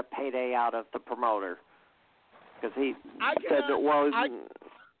trying to get a payday out of the promoter because he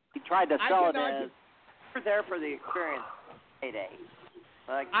tried to sell it as we're there for the experience payday.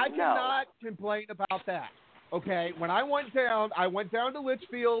 I cannot complain about that. Okay, when I went down to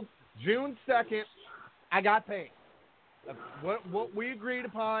Litchfield June 2nd. I got paid. What we agreed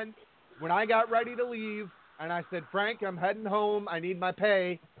upon when I got ready to leave. And I said, Frank, I'm heading home. I need my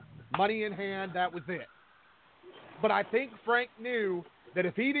pay. Money in hand. That was it. But I think Frank knew that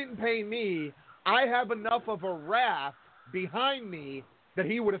if he didn't pay me, I have enough of a wrath behind me that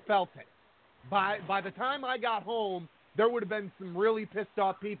he would have felt it. By the time I got home, there would have been some really pissed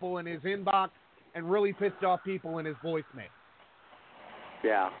off people in his inbox and really pissed off people in his voicemail.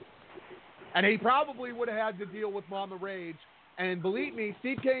 Yeah. And he probably would have had to deal with Mama Rage. And believe me,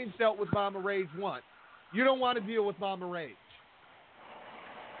 Steve Kane's dealt with Mama Rage once. You don't want to deal with Mama Rage.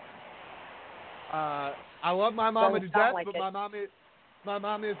 I love my mama to death, but my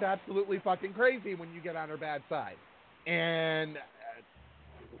mom is absolutely fucking crazy when you get on her bad side. And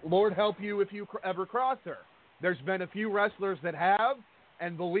Lord help you if you ever cross her. There's been a few wrestlers that have,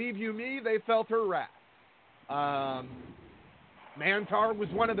 and believe you me, they felt her wrath. Mantar was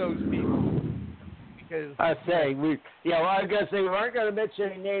one of those people. Because I was going to say, we aren't going to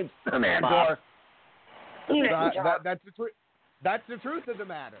mention any names, Mantar. That's the truth. That's the truth of the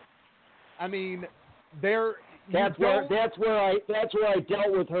matter. I mean, that's where I dealt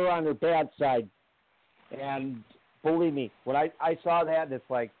with her on her bad side, and believe me, when I saw that, it's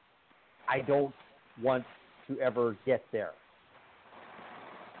like I don't want to ever get there.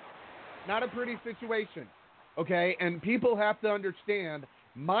 Not a pretty situation, okay? And people have to understand,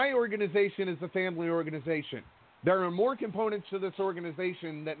 my organization is a family organization. There are more components to this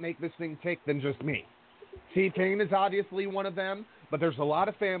organization that make this thing tick than just me. Steve Kane is obviously one of them, but there's a lot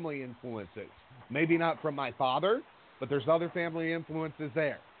of family influences. Maybe not from my father, but there's other family influences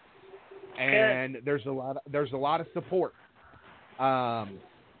there, and there's a lot of support.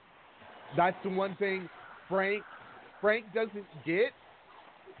 That's the one thing Frank doesn't get.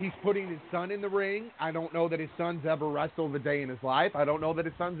 He's putting his son in the ring. I don't know that his son's ever wrestled a day in his life. I don't know that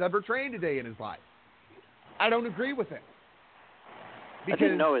his son's ever trained a day in his life. I don't agree with it. I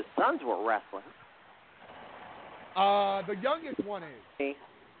didn't know his sons were wrestling. The youngest one is.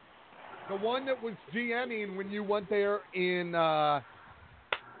 The one that was GMing when you went there in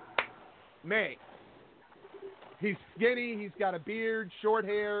May. He's skinny. He's got a beard, short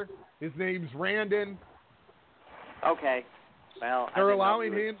hair. His name's Randon. Okay. Well, they're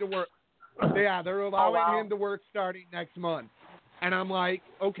allowing him to work. Yeah, they're allowing him to work starting next month. And I'm like,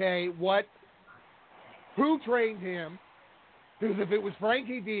 okay, what? Who trained him? Because if it was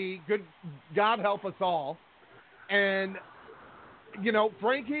Frankie D, good God help us all. And, you know,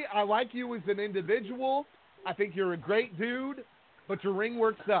 Frankie, I like you as an individual. I think you're a great dude, but your ring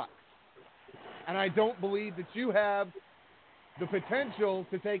work sucks. And I don't believe that you have the potential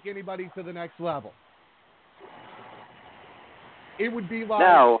to take anybody to the next level. It would be like...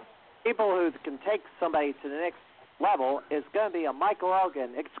 No, people who can take somebody to the next level is going to be a Michael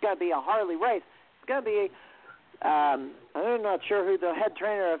Elgin. It's going to be a Harley Race. It's going to be I'm not sure who the head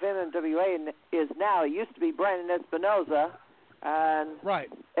trainer of NWA is now. It used to be Brandon Espinoza. And right.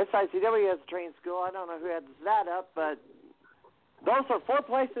 SICW has a training school. I don't know who heads that up, but those are 4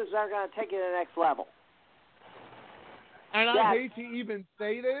 places that are going to take you to the next level. And I hate to even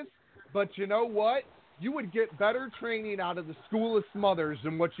say this, but you know what? You would get better training out of the School of Smothers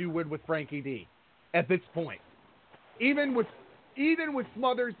than what you would with Frankie D at this point. Even with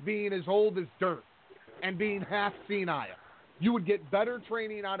Smothers being as old as dirt and being half senile, you would get better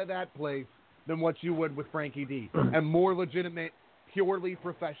training out of that place than what you would with Frankie D, and more legitimate, purely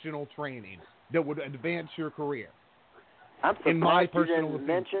professional training that would advance your career. I'm surprised in my you personal didn't opinion.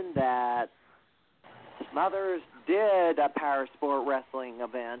 mention that Smothers did a power sport wrestling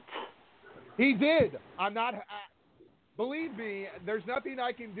event. He did. I'm not. Believe me, there's nothing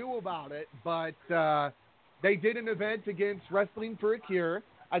I can do about it. But they did an event against Wrestling for a Cure.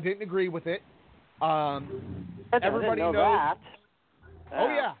 I didn't agree with it. Everybody knows that.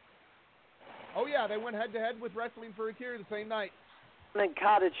 Oh yeah, they went head to head with Wrestling for a Cure the same night. In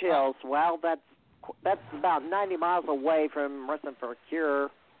Cottage Hills, well, that's about 90 miles away from Wrestling for a Cure,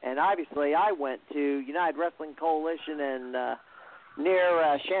 and obviously I went to United Wrestling Coalition and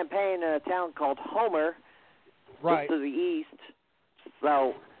near Champaign in a town called Homer, right just to the east.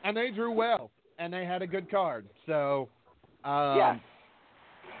 So, and they drew well, and they had a good card. So, yeah.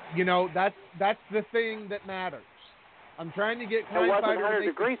 That's the thing that matters. I'm trying to get It wasn't 100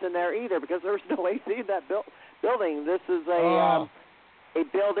 degrees in there either because there was no AC in that building. This is a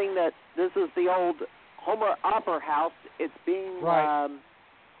building this is the old Homer Opera House. It's being a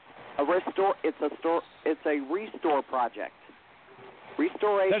restore. It's a restore project.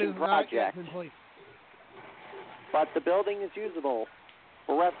 Restoration that is project. Not yet complete. But the building is usable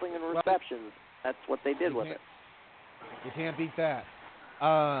for wrestling and receptions. That's what they did with it. You can't beat that.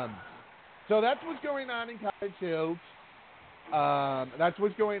 So that's what's going on in Cottage Hills. That's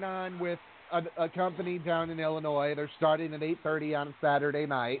what's going on with a company down in Illinois. They're starting at 8:30 on a Saturday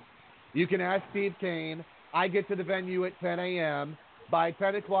night. You can ask Steve Kane. I get to the venue at 10 a.m. By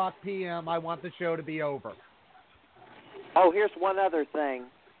 10 o'clock p.m., I want the show to be over. Oh, here's one other thing.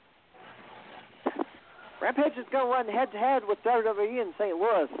 Rampage is going to run head-to-head with WWE in St.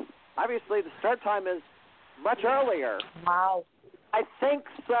 Louis. Obviously, the start time is much earlier. Wow. I think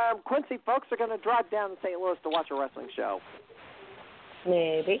some Quincy folks are going to drive down to St. Louis to watch a wrestling show.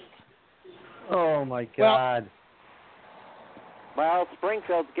 Maybe. Oh, my God. Well,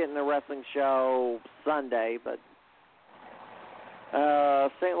 Springfield's getting a wrestling show Sunday, but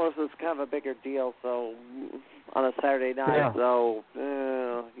St. Louis is kind of a bigger deal, so on a Saturday night, so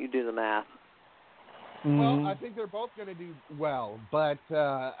you do the math. Well, I think they're both going to do well, but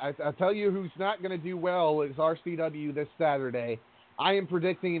I'll tell you who's not going to do well is RCW this Saturday. I am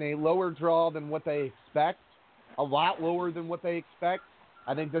predicting a lower draw than what they expect, a lot lower than what they expect.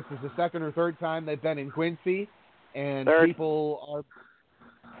 I think this is the second or third time they've been in Quincy, and people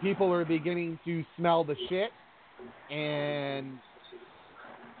are beginning to smell the shit. And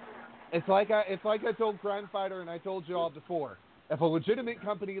it's like I told Crime Fighter, and I told you all before. If a legitimate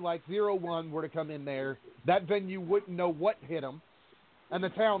company like 01 were to come in there, that venue wouldn't know what hit them, and the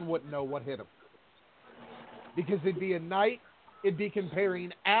town wouldn't know what hit them. Because it'd be a night, it'd be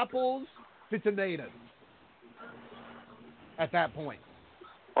comparing apples to tomatoes at that point.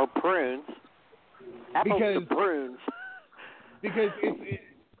 Or prunes. Apples to prunes. Because it's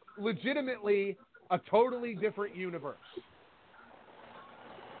legitimately a totally different universe.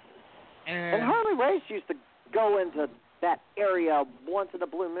 And Harley Race used to go into that area once in a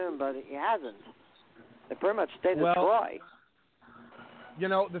blue moon, but he hasn't. They pretty much stayed in Troy.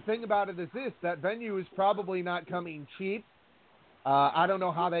 The thing about it is this, that venue is probably not coming cheap. I don't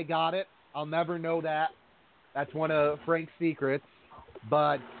know how they got it. I'll never know that. That's one of Frank's secrets.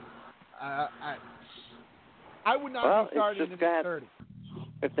 But I would not be starting at 8:30.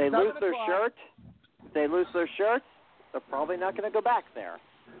 If they lose their shirts, they're probably not going to go back there.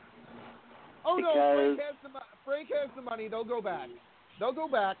 Oh, no, Frank has the money. They'll go back.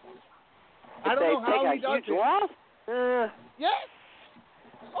 I don't know how he does it. Loss? Yes.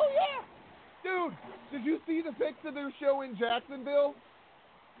 Oh, yeah. Dude, did you see the pics of their show in Jacksonville?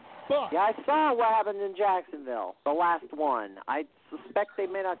 Fuck. Yeah, I saw what happened in Jacksonville, the last one. I suspect they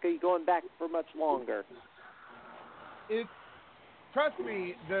may not be going back for much longer. Trust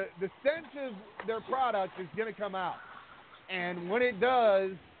me, the stench of their product is going to come out. And when it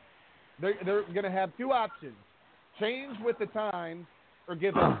does, they're going to have two options. Change with the times or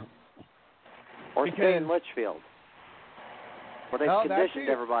give up. Or stay in Litchfield. Where they've conditioned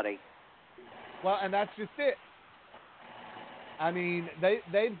everybody. Well, and that's just it. I mean,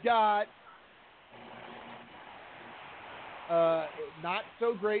 they've got not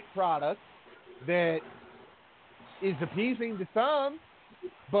so great product that is appeasing to some,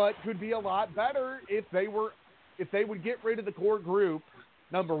 but could be a lot better if they would get rid of the core group,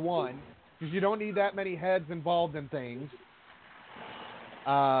 number one, because you don't need that many heads involved in things.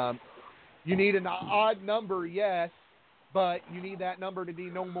 You need an odd number, yes, but you need that number to be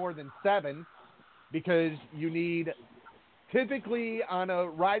no more than 7, because you need, typically on a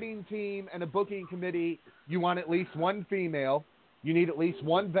writing team and a booking committee, you want at least one female, you need at least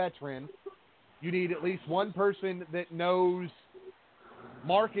one veteran, you need at least one person that knows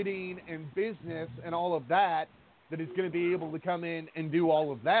marketing and business and all of that is going to be able to come in and do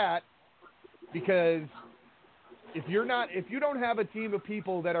all of that, because if you don't have a team of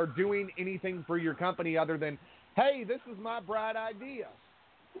people that are doing anything for your company other than, hey, this is my bright idea,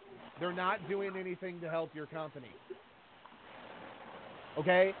 they're not doing anything to help your company.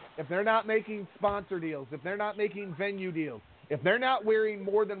 Okay? If they're not making sponsor deals, if they're not making venue deals, if they're not wearing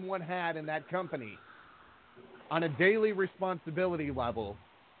more than one hat in that company on a daily responsibility level,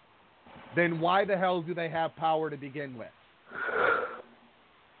 then why the hell do they have power to begin with?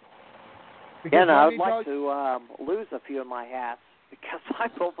 Because I would like to lose a few of my hats because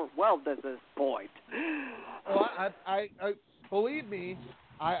I'm overwhelmed at this point. Well, I believe me,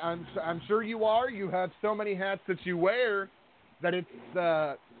 I'm sure you are. You have so many hats that you wear that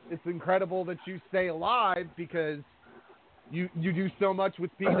it's incredible that you stay alive, because you do so much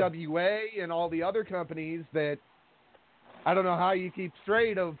with PWA and all the other companies that I don't know how you keep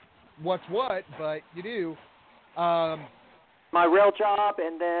straight of what's what, but you do. My real job,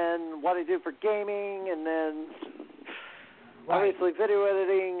 and then what I do for gaming, and then obviously video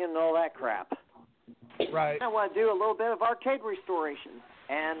editing and all that crap. Right. I want to do a little bit of arcade restoration,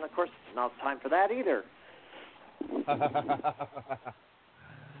 and of course, not time for that either. In fact,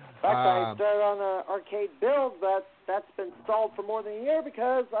 I started on an arcade build, but that's been stalled for more than a year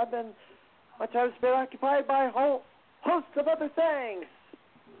because my time's been occupied by a whole host of other things.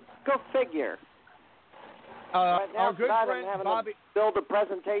 Go figure. Right now, our good tonight friend I'm having Bobby to build a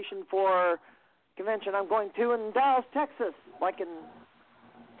presentation for a convention I'm going to in Dallas, Texas, like in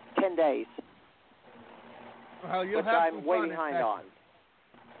 10 days. Well, you'll which have I'm some way fun behind in on.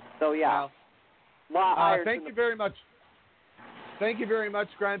 So, yeah. Thank you very much. Thank you very much,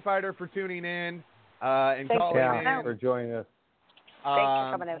 Grindfighter, for tuning in and calling in. For joining us. Thanks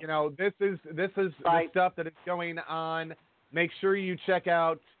for coming in. You know, this is the stuff that is going on. Make sure you check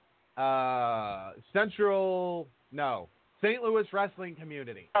out St. Louis Wrestling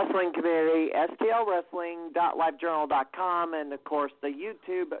Community. Wrestling Community, stlwrestling.livejournal.com, and of course the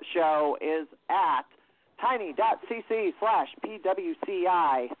YouTube show is at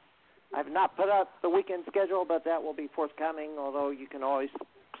tiny.cc/PWCI. I've not put up the weekend schedule, but that will be forthcoming, although you can always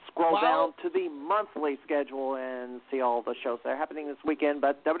scroll down to the monthly schedule and see all the shows that are happening this weekend.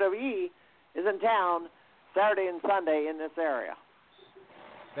 But WWE is in town Saturday and Sunday in this area.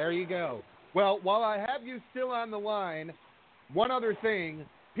 There you go. Well, while I have you still on the line, one other thing.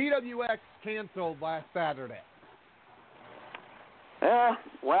 PWX canceled last Saturday.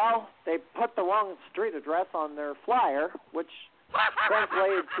 Well, they put the wrong street address on their flyer, which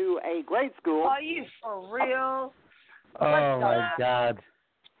translated to a grade school. Are you for real? Oh, my God.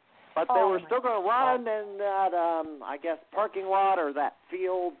 But they were still going to run in that, I guess, parking lot or that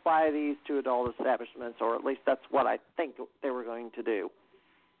field by these two adult establishments, or at least that's what I think they were going to do.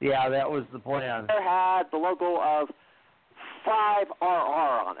 Yeah, that was the plan. It had the logo of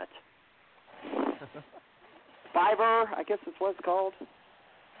 5RR on it. Fiverr, I guess is what it's called.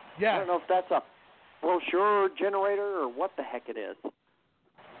 Yeah. I don't know if that's a brochure generator or what the heck it is.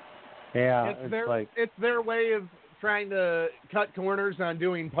 Yeah, it's their way of trying to cut corners on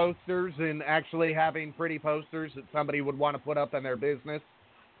doing posters and actually having pretty posters that somebody would want to put up in their business,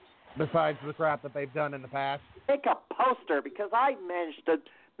 besides the crap that they've done in the past. Make a poster, because I managed to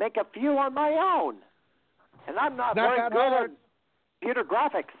make a few on my own. And I'm not very good at computer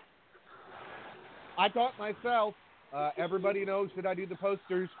graphics. I taught myself. Everybody knows that I do the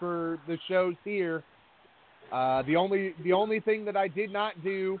posters for the shows here. The only thing that I did not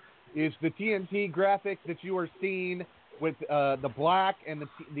do is the TNT graphic that you are seeing with the black and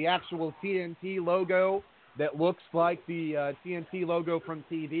the actual TNT logo that looks like the TNT logo from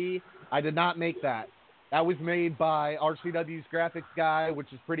TV. I did not make that. That was made by RCW's graphics guy,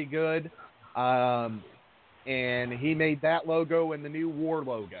 which is pretty good. And he made that logo and the new War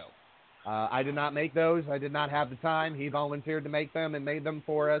logo. I did not make those. I did not have the time. He volunteered to make them and made them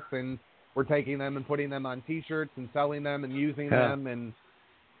for us, and we're taking them and putting them on T-shirts and selling them and using them and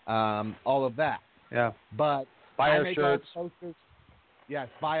all of that. Yeah. But buy I our make shirts. all the posters. Yes,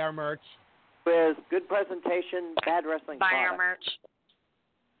 buy our merch. is good presentation, bad wrestling Buy product. our merch.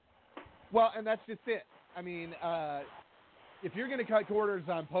 Well, and that's just it. I mean, if you're going to cut corners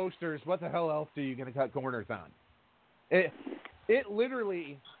on posters, what the hell else are you going to cut corners on? It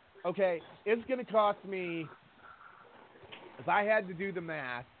literally, okay, it's going to cost me, if I had to do the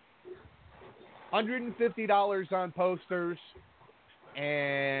math, $150 on posters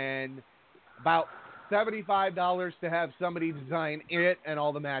and about $75 to have somebody design it and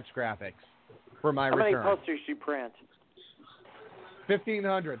all the match graphics for my return. How many posters you print?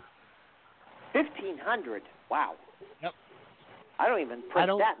 1,500. 1,500. Wow. Yep. I don't even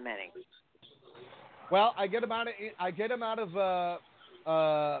print that many. Well, I get them out of a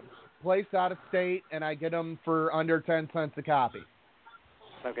place out of state, and I get them for under 10 cents a copy.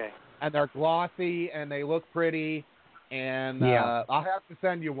 Okay. And they're glossy, and they look pretty, and I'll have to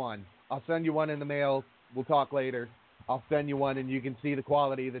send you one. I'll send you one in the mail. We'll talk later. I'll send you one, and you can see the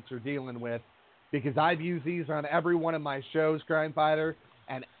quality that you're dealing with, because I've used these on every one of my shows, Crime Fighter,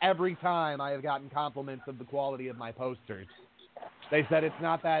 and every time I have gotten compliments of the quality of my posters. They said it's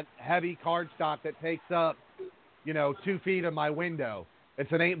not that heavy cardstock that takes up, 2 feet of my window.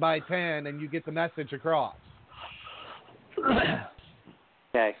 It's an 8x10, and you get the message across.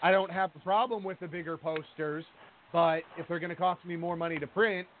 Okay. I don't have a problem with the bigger posters, but if they're going to cost me more money to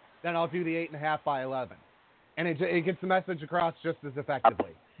print, then I'll do the 8.5x11. And it gets the message across just as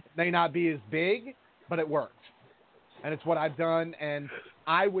effectively. It may not be as big, but it works. And it's what I've done, and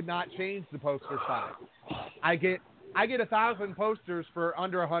I would not change the poster size. I get 1,000 posters for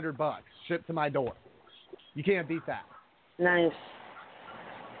under $100 shipped to my door. You can't beat that. Nice.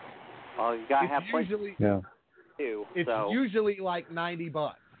 Well, you gotta have places too. It's usually like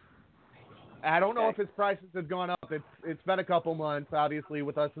 $90. I don't know if its prices have gone up. It's been a couple months, obviously,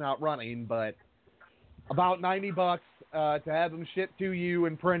 with us not running, but about $90 to have them shipped to you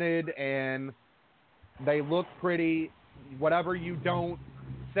and printed, and they look pretty. Whatever you don't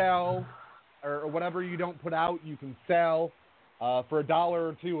sell or whatever you don't put out, you can sell for $1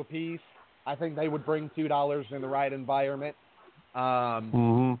 or $2 a piece. I think they would bring $2 in the right environment.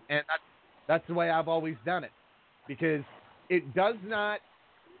 And that's the way I've always done it, because it does not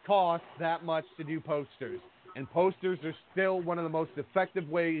cost that much to do posters. And posters are still one of the most effective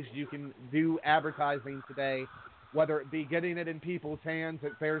ways you can do advertising today, whether it be getting it in people's hands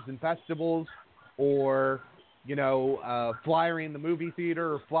at fairs and festivals, or, flyering the movie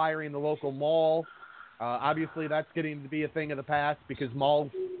theater, or flyering the local mall. Obviously, that's getting to be a thing of the past because small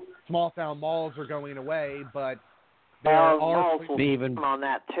town malls are going away, but there are malls will even on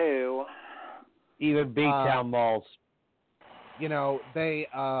that too. Even big town malls. They're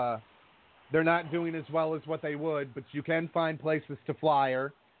not doing as well as what they would, but you can find places to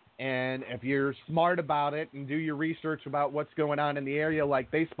flyer. And if you're smart about it and do your research about what's going on in the area, like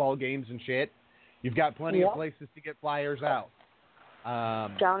baseball games and shit, you've got plenty of places to get flyers out.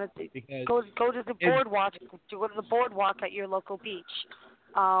 Down at go to the boardwalk. Go to the boardwalk at your local beach.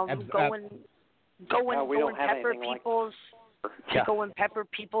 Go and pepper people's go and pepper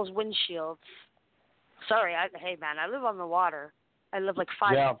people's windshields. Sorry, hey man, I live on the water. I live like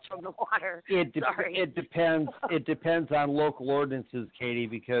 5 minutes from the water. It depends. It depends on local ordinances, Katie,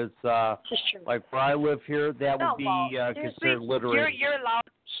 because like where I live here, that would be considered littering.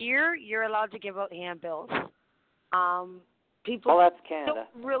 You're allowed to give out handbills. People that's Canada.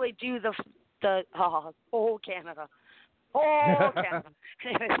 Don't really do the Canada. Canada.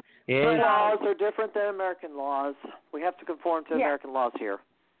 Laws are different than American laws. We have to conform to American laws here.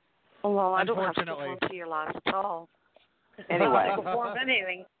 Well, I don't have to conform to your laws at all. Anyway, conform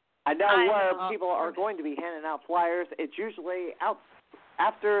anything. I know where people are going to be handing out flyers. It's usually out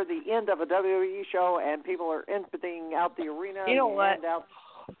after the end of a WWE show, and people are emptying out the arena. You know what?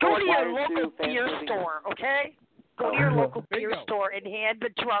 Go to your local beer store, okay? Go to your local beer store and hand the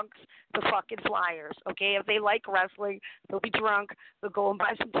drunks the fucking flyers, okay? If they like wrestling, they'll be drunk. They'll go and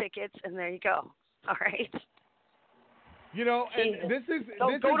buy some tickets, and there you go. All right? And this is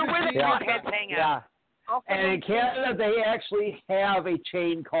go to where the drunk-heads hang out. And in Canada, they actually have a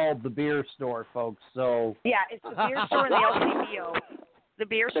chain called the Beer Store, folks. So it's the beer store and the LCBO. The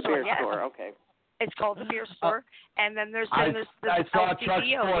beer store, okay. It's called the beer store, and then there's I saw LCBO, Chuck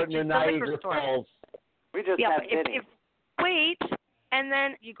Thornton in Niagara Falls. We just had wait, and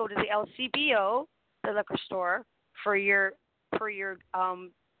then you go to the LCBO, the liquor store, for your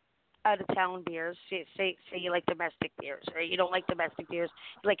out of town beers. Say you like domestic beers, right? You don't like domestic beers,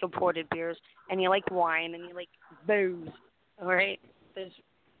 you like imported beers, and you like wine, and you like booze. All right,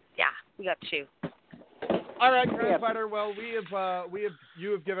 we got two. All right, Crime Fighter. Well,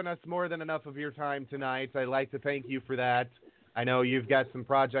 you have given us more than enough of your time tonight. I'd like to thank you for that. I know you've got some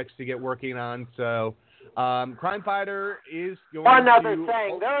projects to get working on, so Crime Fighter is going One to... other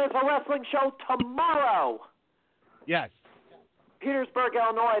thing, there is a wrestling show tomorrow. Yes. Petersburg,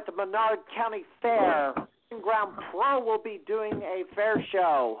 Illinois, at the Menard County Fair. Ground Pro will be doing a fair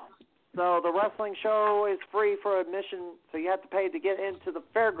show. So the wrestling show is free for admission, so you have to pay to get into the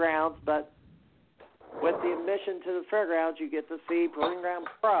fairgrounds, but with the admission to the fairgrounds, you get to see Proving Ground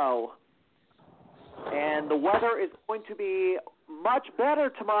Pro. And the weather is going to be much better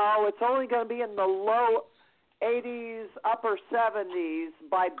tomorrow. It's only going to be in the low 80s, upper 70s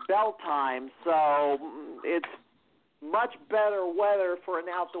by bell time, so it's much better weather for an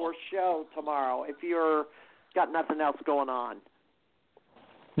outdoor show tomorrow if you're got nothing else going on.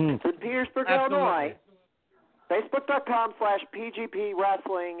 It's in Petersburg, Illinois. Facebook.com/PGP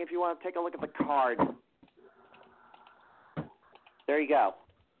Wrestling if you want to take a look at the card. There you go.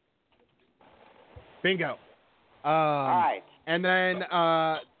 Bingo. All right. And then,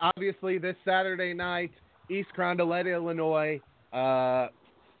 obviously, this Saturday night, East St. Louis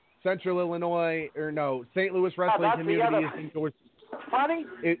Wrestling Community is endorsed. Funny,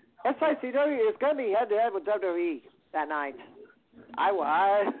 SICW is going to be head-to-head with WWE that night.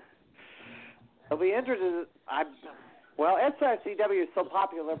 I'll be interested. SICW is so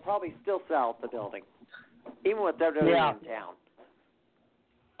popular, they'll probably still sell the building, even with WWE in town.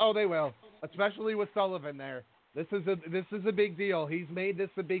 Oh, they will, especially with Sullivan there. This is a big deal. He's made this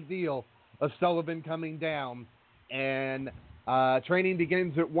a big deal of Sullivan coming down, and training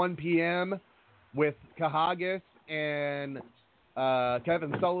begins at 1 p.m. with Kahagas and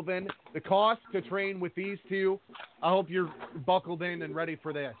Kevin Sullivan. The cost to train with these two, I hope you're buckled in and ready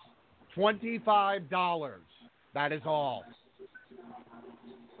for this. $25. That is all.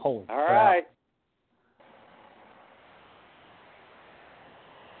 Holy all right.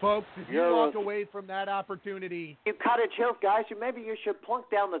 Folks, if you walk away from that opportunity... You Cottage Hills guys, maybe you should plunk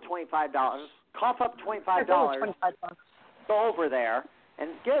down the $25. Cough up $25. Go over there and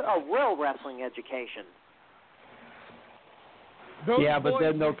get a real wrestling education. But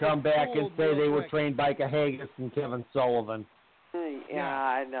then they'll come back and say they were trained by Kahagas and Kevin Sullivan. Yeah,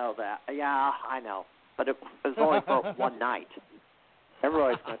 I know that. Yeah, I know. But it was only for one night.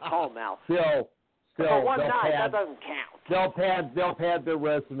 Everybody's going to call them out. Still, for one night, that doesn't count. They'll pad their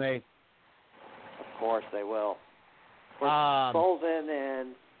resume. Of course they will. Sullivan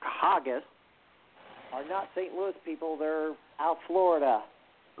and Kahagas are not St. Louis people. They're out Florida.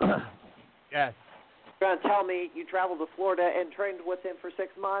 Yes. You're going to tell me you traveled to Florida and trained with him for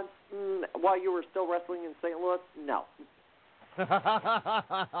 6 months while you were still wrestling in St. Louis? No.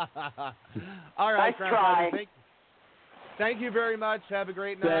 All right, nice try. Thank you very much. Have a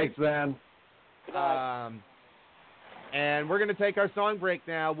great night. Thanks, man. Good night. And we're going to take our song break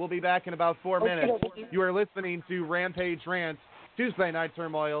now. We'll be back in about 4 minutes. You are listening to Rampage Rants, Tuesday Night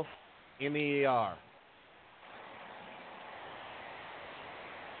Turmoil in the ER.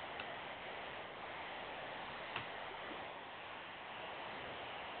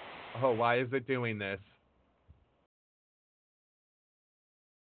 Oh, why is it doing this?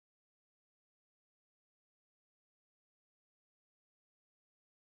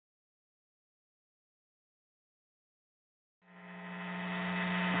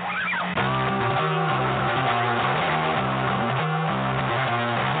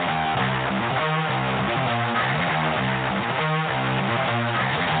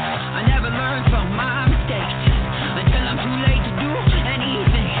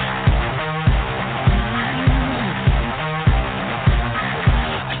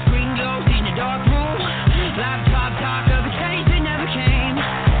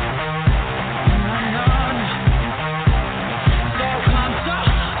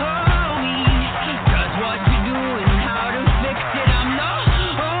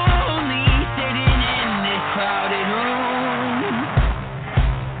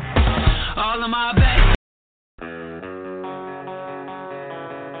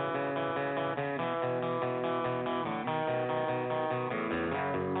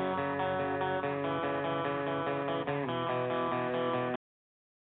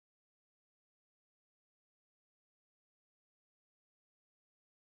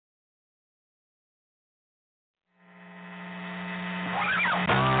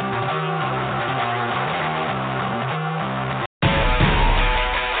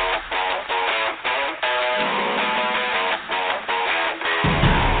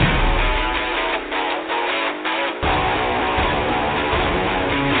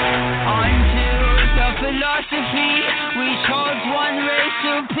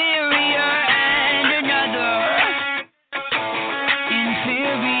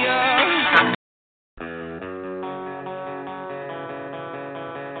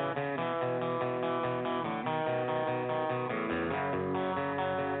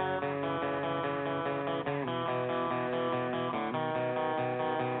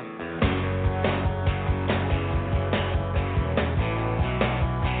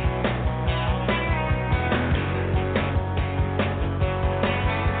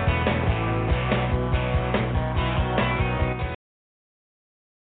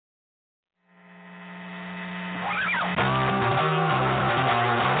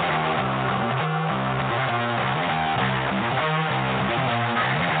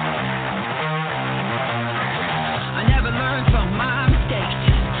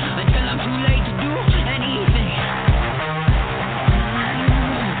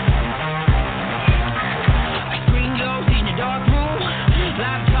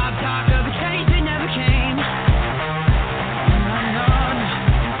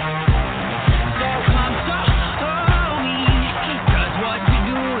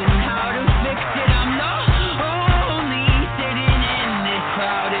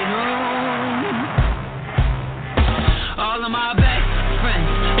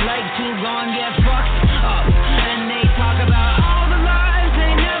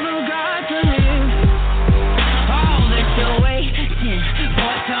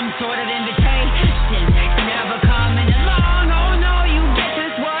 some sort of invitation. Never coming along. Oh no, you get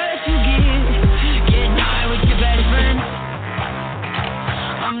just what you get. Getting high with your best friend.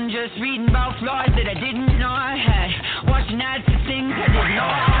 I'm just reading about flaws that I didn't know I had. Watching ads for things I didn't know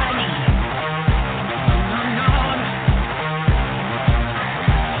I need.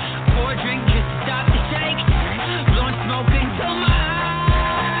 Pour a drink just to stop the shake. Blowing smoke until my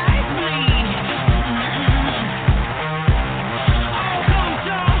eyes bleed. Oh, come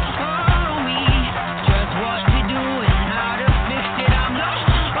show me just what to do and how to fix it. I'm the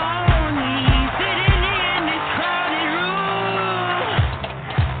only sitting in this crowded room.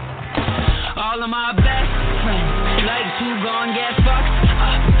 All of my best friends like to go and get fucked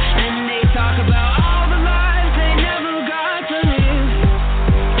up, and they talk about all the lives they never got to live.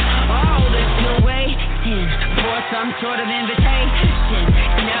 Oh, they're still waiting for some sort of invitation.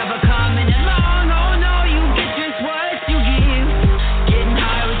 Never coming along. Oh no, you get just what you give. Getting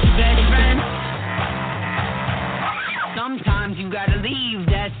high with your best friend. Sometimes you gotta leave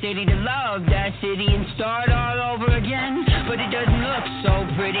that city to love that city and start all over again. But it doesn't look so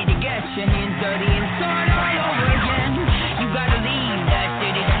pretty to get your hands dirty and start all over again. You gotta leave that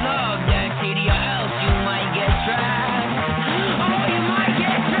city to love that city, or else you might get trapped. Oh, you might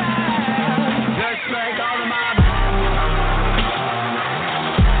get trapped. Just like all of my.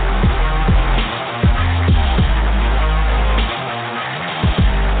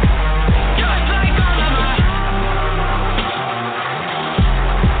 Just like all of my.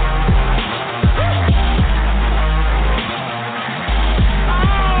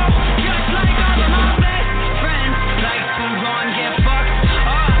 Just like all of my best friends like to go and get fucked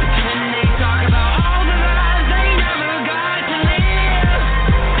up, and they talk about all the lives they never got to live.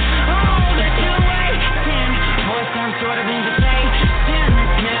 Oh, they're still waiting for some sort of invitation.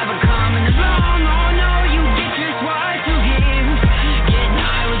 Never coming along. Oh no, you get just what you give. Getting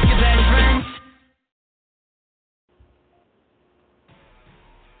high with your best friends.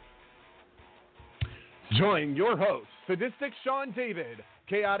 Join your hosts, Sadistic Sean David,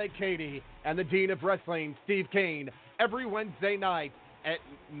 Chaotic Katie, and the Dean of Wrestling, Steve Kane, every Wednesday night at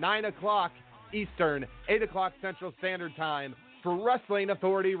 9 o'clock Eastern, 8 o'clock Central Standard Time for Wrestling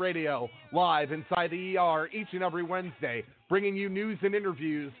Authority Radio, live inside the E.R. each and every Wednesday, bringing you news and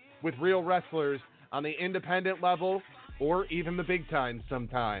interviews with real wrestlers on the independent level or even the big time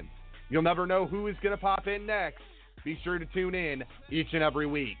sometimes. You'll never know who is going to pop in next. Be sure to tune in each and every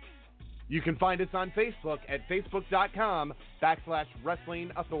week. You can find us on Facebook at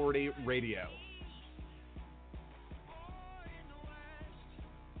facebook.com/Wrestling Authority Radio.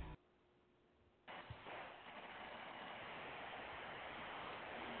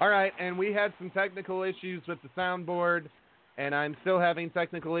 All right, and we had some technical issues with the soundboard, and I'm still having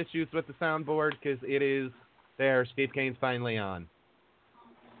technical issues with the soundboard because it is there. Steve Kane's finally on.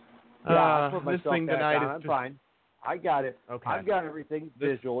 Yeah, I put this myself thing back tonight on. is I'm just fine. I got it. Okay. I've got everything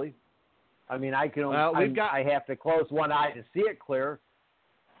visually. I mean, I can only. Well, I have to close one eye to see it clear.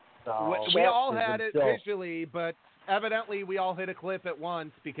 So we all had it still visually, but evidently we all hit a clip at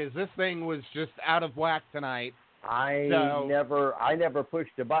once because this thing was just out of whack tonight. I never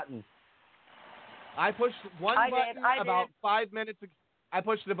pushed a button. I pushed one button about 5 minutes ago. I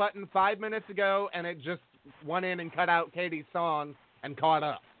pushed the button 5 minutes ago, and it just went in and cut out Katie's song and caught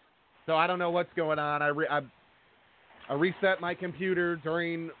up. So I don't know what's going on. I reset my computer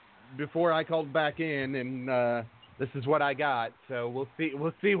before I called back in, and this is what I got. So we'll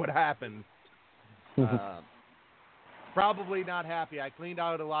see what happens. Probably not happy. I cleaned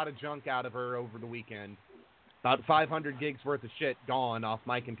out a lot of junk out of her over the weekend. About 500 gigs worth of shit gone off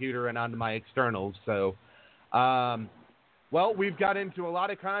my computer and onto my externals. So, well, we've got into a lot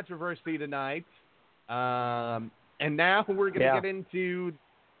of controversy tonight. And now we're going to get into,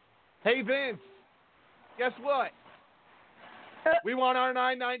 hey, Vince, guess what? We want our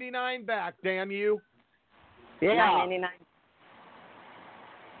 $9.99 back, damn you. Yeah. $9.99.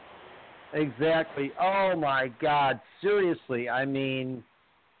 Exactly. Oh, my God. Seriously. I mean,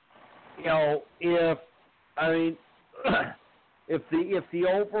 if the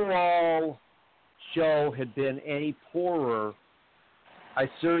overall show had been any poorer, I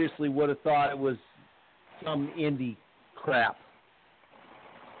seriously would have thought it was some indie crap.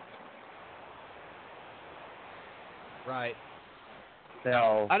 Right.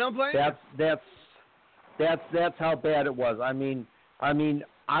 So I don't blame you. That's how bad it was. I mean,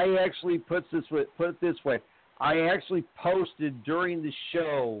 I actually put it this way. I actually posted during the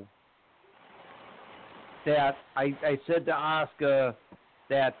show that I said to Asuka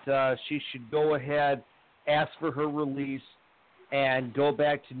that she should go ahead, ask for her release, and go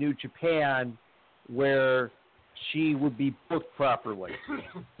back to New Japan, where she would be booked properly.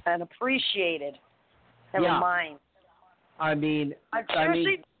 And appreciated. Never mind. I mean,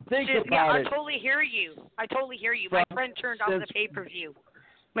 think I about it. totally hear you. My friend turned off the pay-per-view.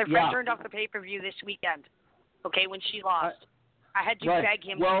 My friend turned off the pay-per-view this weekend, okay, when she lost. I had to beg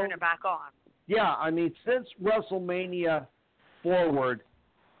him to turn it back on. Yeah, I mean, since WrestleMania forward,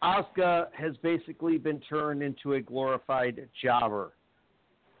 Asuka has basically been turned into a glorified jobber.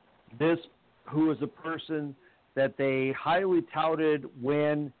 This, who is a person that they highly touted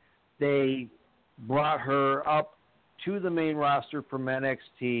when they brought her up to the main roster from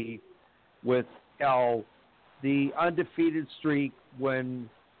NXT with the undefeated streak when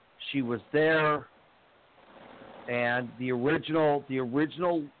she was there, and the original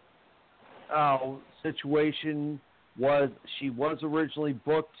situation was she was originally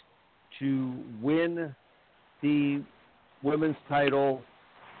booked to win the women's title,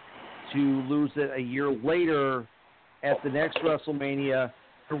 to lose it a year later at the next WrestleMania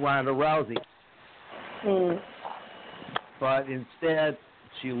to Ronda Rousey. But instead,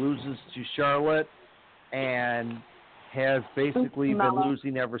 she loses to Charlotte and has basically been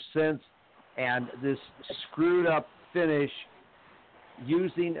losing ever since. And this screwed up finish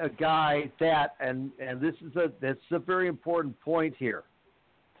using a guy that, and that's a very important point here.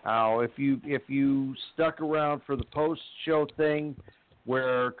 If you stuck around for the post-show thing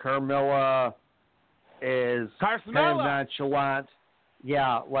where Carmella is kind of nonchalant,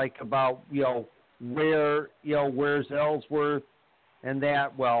 like about where's Ellsworth and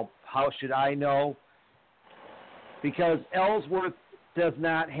that. Well, how should I know? Because Ellsworth does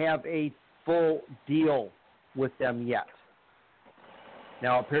not have a full deal with them yet.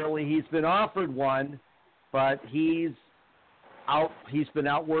 Now, apparently he's been offered one, but he's been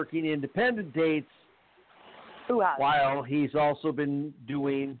out working independent dates while he's also been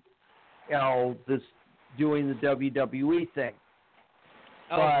doing the WWE thing.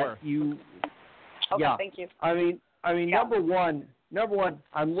 But thank you. I mean, number one,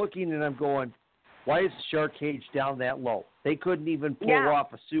 I'm looking and I'm going, why is the shark cage down that low? They couldn't even pull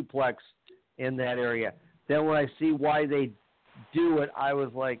off a suplex in that area. Then when I see why they do it, I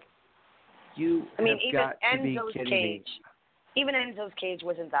was like, got to be kidding me. Even Enzo's cage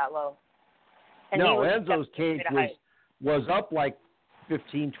wasn't that low. And no, Enzo's cage was up like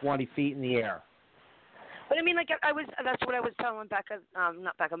 15, 20 feet in the air. But I mean, that's what I was telling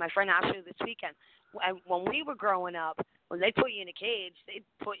my friend Ashley this weekend. When we were growing up, when they put you in a cage, they'd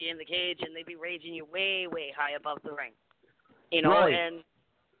put you in the cage and they'd be raising you way, way high above the ring. And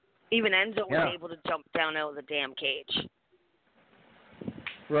even Enzo was able to jump down out of the damn cage.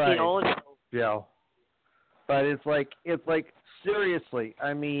 Right. Yeah. But it's like seriously,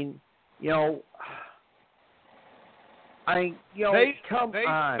 I mean, they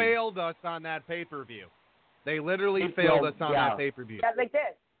on. failed us on that pay-per-view. They literally failed us on that pay-per-view. Yeah, they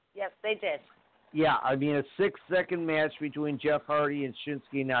did. Yes, they did. Yeah, I mean, a 6-second match between Jeff Hardy and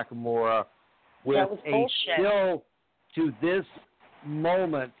Shinsuke Nakamura with still, to this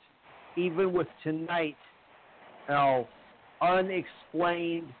moment, even with tonight,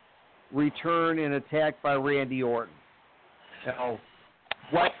 unexplained return and attack by Randy Orton.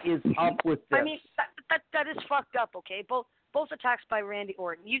 What is up with this? I mean, that is fucked up, okay? Both attacks by Randy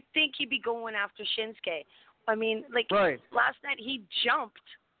Orton. You'd think he'd be going after Shinsuke. I mean, last night he jumped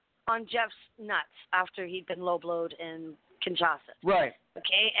on Jeff's nuts after he'd been low-blowed in Kinshasa. Right.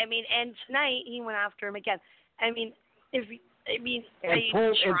 Okay? I mean, and tonight he went after him again. I mean,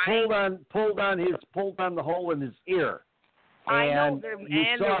 pulled on the hole in his ear. I know,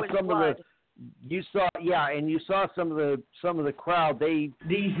 you saw some blood. You saw some of the crowd. They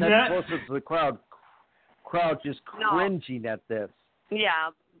got closer to the crowd just cringing at this.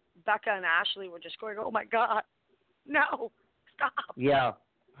 Yeah, Becca and Ashley were just going, "Oh my God, no, stop!" Yeah,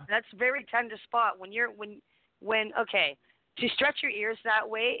 that's a very tender spot when to stretch your ears that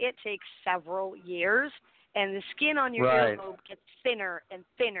way. It takes several years, and the skin on your earlobe gets thinner and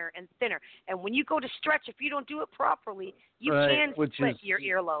thinner and thinner. And when you go to stretch, if you don't do it properly, you can split your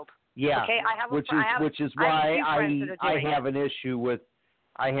earlobe. Yeah, okay? which is why I have an issue with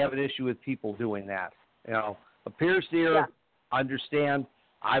people doing that. A pierced ear, understand.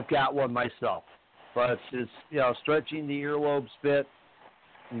 I've got one myself, but just stretching the earlobes bit,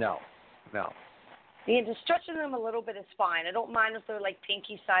 no. Yeah, just stretching them a little bit is fine. I don't mind if they're like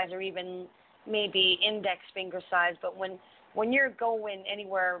pinky size or even maybe index finger size, but when you're going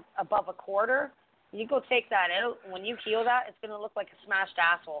anywhere above a quarter, you go take that out. When you heal that, it's going to look like a smashed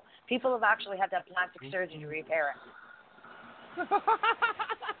asshole. People have actually had that plastic surgery to repair it.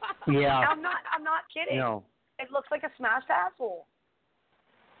 Yeah. I'm not kidding. No. It looks like a smashed asshole.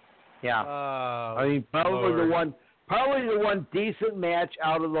 Yeah. I mean, probably the one decent match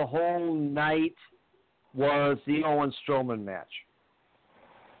out of the whole night was the Owen Strowman match.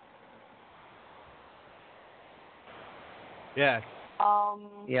 Yes.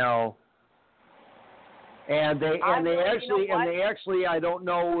 You know, and they actually I don't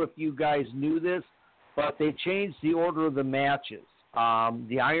know if you guys knew this, but they changed the order of the matches.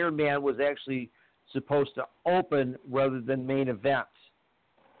 The Iron Man was actually supposed to open rather than main event.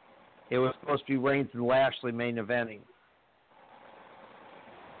 It was supposed to be Reigns and Lashley main eventing.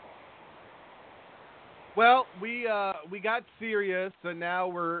 Well, we got serious, and now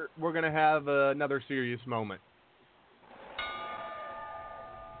we're gonna have another serious moment.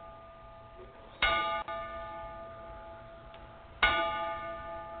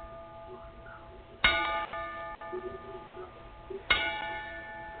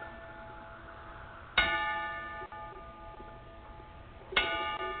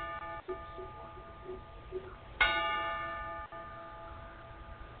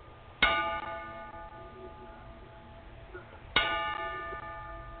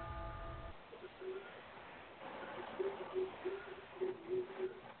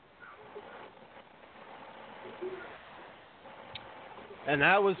 And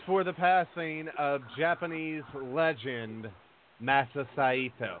that was for the passing of Japanese legend Masa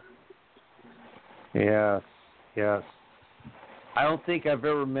Saito. Yes. I don't think I've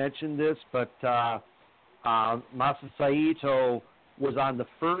ever mentioned this, but Masa Saito was on the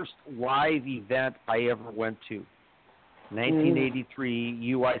first live event I ever went to. 1983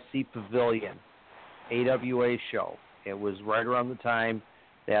 UIC Pavilion, AWA show. It was right around the time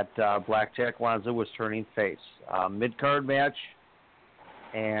that Blackjack Lanza was turning face. Mid-card match.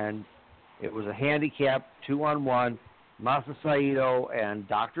 And it was a handicap 2-on-1, Masa Saito and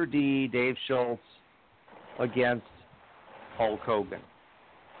Dr. D, Dave Schultz, against Hulk Hogan.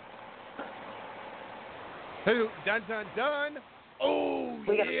 Who? Dun, dun, dun. Oh,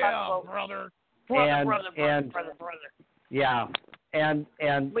 we gotta talk about brother. Brother. Yeah. And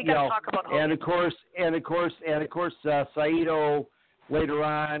we gotta talk about Hogan. and of course Saito later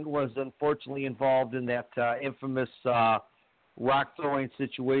on was unfortunately involved in that infamous rock throwing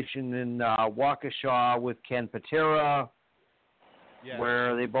situation in Waukesha with Ken Patera,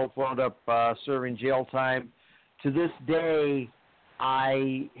 where they both wound up serving jail time. To this day,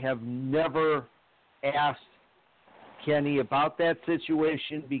 I have never asked Kenny about that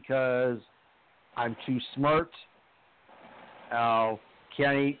situation because I'm too smart.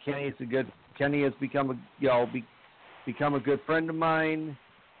 Kenny has become a good friend of mine,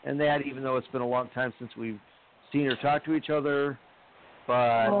 and that even though it's been a long time since we've seen or talked to each other, but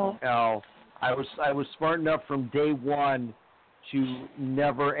I was smart enough from day one to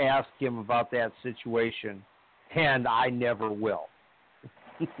never ask him about that situation, and I never will.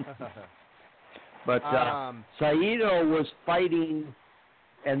 But Saito was fighting,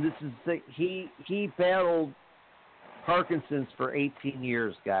 and this is he battled Parkinson's for 18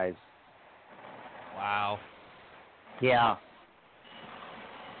 years, guys. Wow. Yeah.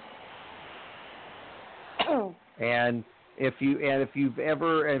 And if you've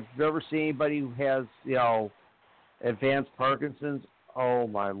ever seen anybody who has advanced Parkinson's, oh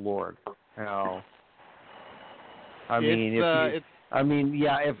my Lord,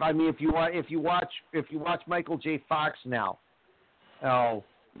 if you watch Michael J. Fox now,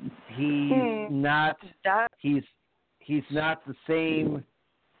 he's not the same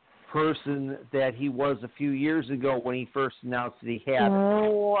person that he was a few years ago when he first announced that he had it.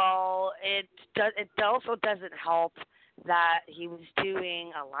 Well, it also doesn't help that he was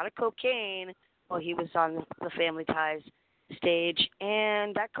doing a lot of cocaine while he was on the Family Ties stage,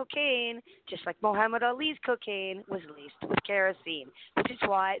 and that cocaine, just like Muhammad Ali's cocaine, was laced with kerosene, which is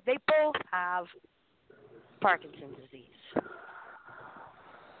why they both have Parkinson's disease.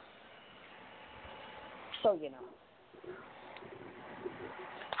 So you know.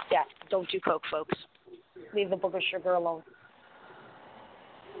 Yeah, don't do coke, folks. Leave the booger sugar alone.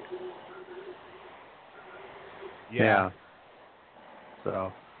 Yeah.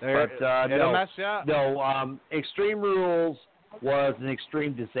 So, Extreme Rules was an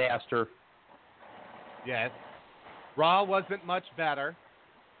extreme disaster. Yes. Raw wasn't much better.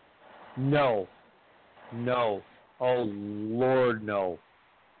 No. Oh, Lord, no.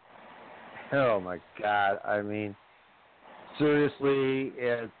 Oh, my God. I mean, seriously,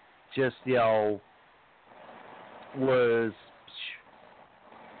 it just, was,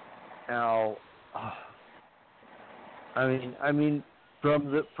 I mean,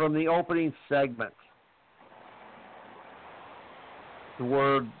 from the opening segment, the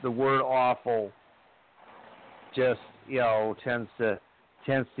word awful just, tends to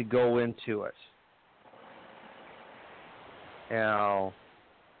tends to go into it. Now,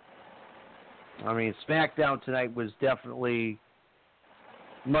 I mean, SmackDown tonight was definitely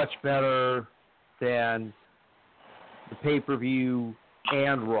much better than the pay-per-view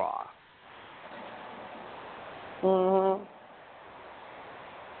and Raw. Mm-hmm.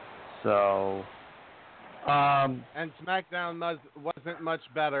 So, and SmackDown wasn't much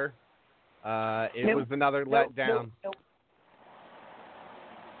better. It was another letdown. Nope.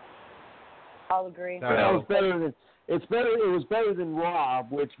 I'll agree. So, it was better than It was better than Raw,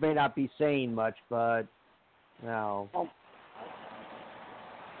 which may not be saying much, but no.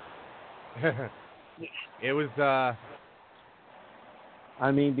 It was.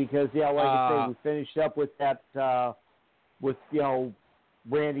 I mean, because I say, we finished up with that, with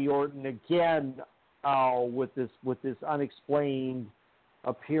Randy Orton again, with this unexplained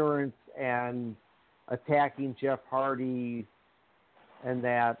appearance and attacking Jeff Hardy, and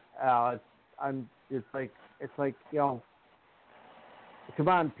that it's like come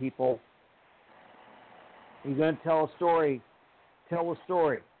on, people, you're gonna tell a story. Tell a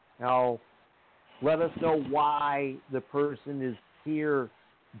story. Now, let us know why the person is here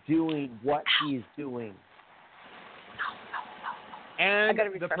doing what he's doing. And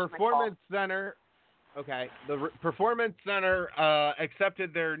the Performance Center, the Performance Center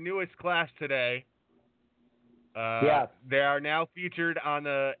accepted their newest class today. Yes. They are now featured on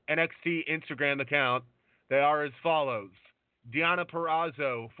the NXT Instagram account. They are as follows: Deonna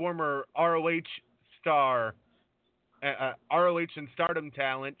Purrazzo, former ROH star, ROH and Stardom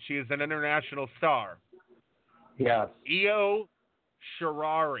talent. She is an international star. Yes. Io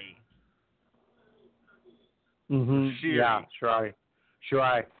Shirai. Mm-hmm. Yeah, Shirai.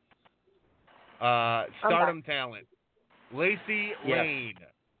 Stardom talent. Lacey Lane.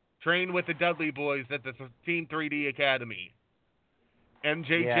 Trained with the Dudley Boys at the Team 3D Academy.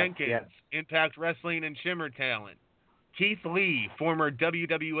 MJ Jenkins. Impact Wrestling and Shimmer talent. Keith Lee, former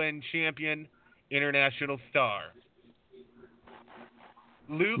WWN champion, international star.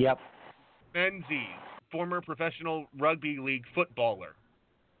 Luke Menzies, former professional rugby league footballer.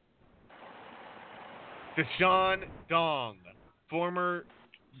 Deshaun Dong, former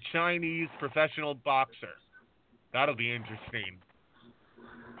Chinese professional boxer. That'll be interesting.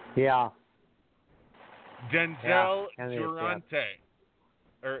 Yeah. Denzel Durante.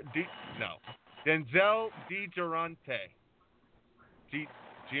 Denzel DiDurante.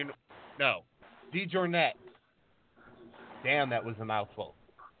 DiJournette. Damn, that was a mouthful.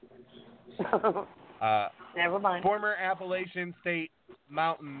 Never mind. Former Appalachian State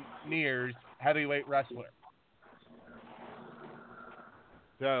Mountaineers heavyweight wrestler.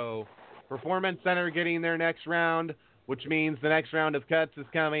 So, Performance Center getting their next round, which means the next round of cuts is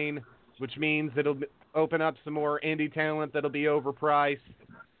coming, which means it'll open up some more indie talent that'll be overpriced.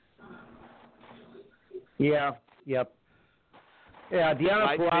 Yeah, yep. Yeah,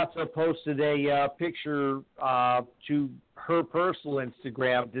 Deonna Purrazzo posted a picture to her personal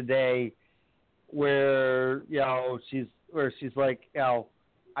Instagram today where she's like,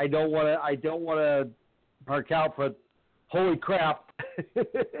 I don't want to mark out, but holy crap.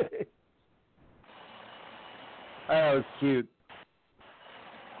 That was cute.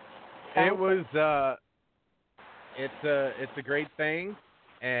 It was it's a great thing,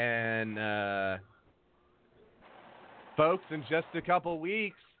 and folks, in just a couple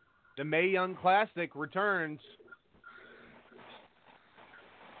weeks, the Mae Young Classic returns.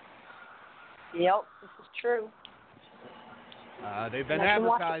 Yep, this is true. They've been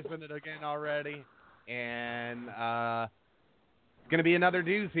advertising it again already, and it's going to be another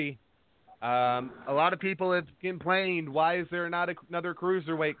doozy. A lot of people have complained, why is there not another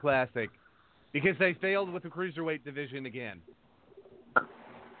Cruiserweight Classic? Because they failed with the Cruiserweight division again.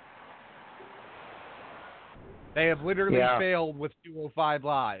 They have literally failed with 205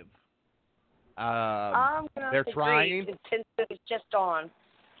 Live. They're trying. Since it was just on,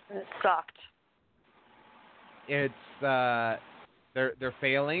 and it sucked. It's they're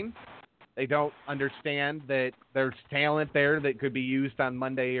failing. They don't understand that there's talent there that could be used on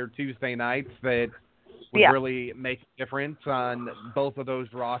Monday or Tuesday nights that would really make a difference on both of those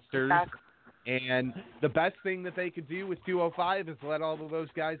rosters. Exactly. And the best thing that they could do with 205 is let all of those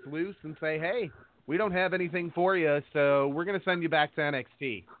guys loose and say, hey, we don't have anything for you, so we're going to send you back to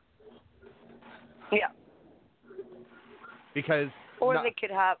NXT. Yeah. Because they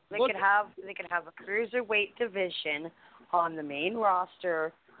could have a cruiserweight division on the main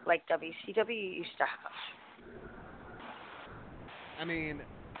roster like WCW used to have. I mean,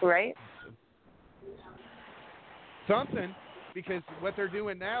 right? Something, because what they're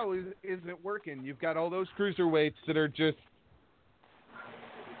doing now isn't working. You've got all those cruiserweights that are just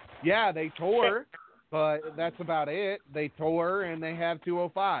Yeah, they tore, but that's about it. They tore and they have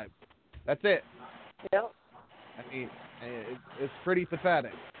 205. That's it. Yep. I mean, it's pretty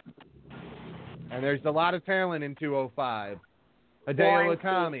pathetic. And there's a lot of talent in 205. Hideo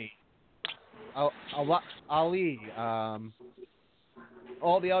Itami, Ali,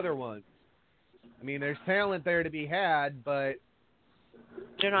 all the other ones. I mean, there's talent there to be had, but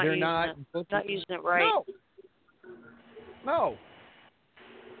they're not using it right. No.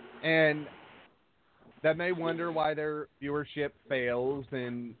 And then they wonder why their viewership fails,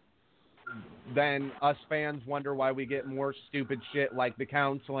 and then us fans wonder why we get more stupid shit like the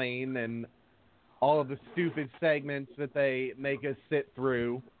counseling and all of the stupid segments that they make us sit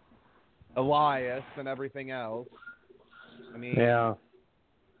through, Elias and everything else. I mean, yeah,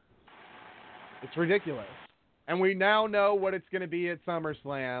 it's ridiculous. And we now know what it's going to be at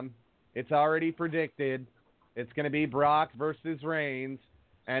SummerSlam. It's already predicted. It's going to be Brock versus Reigns.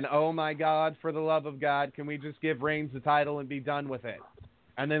 And oh my God, for the love of God, can we just give Reigns the title and be done with it?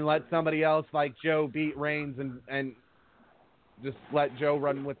 And then let somebody else like Joe beat Reigns and just let Joe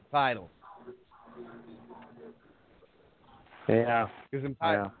run with the title. Yeah. Because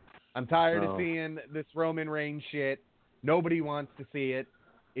I'm tired of seeing this Roman Reigns shit. Nobody wants to see it.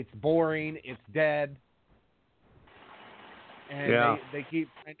 It's boring. It's dead. And they keep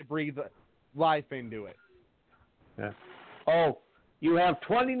trying to breathe life into it. Yeah. Oh, you have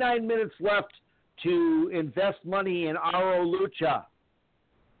 29 minutes left to invest money in Aro Lucha.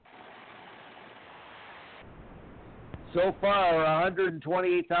 So far,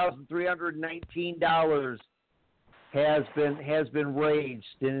 $128,319 has been raised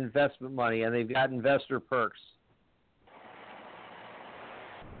in investment money, and they've got investor perks.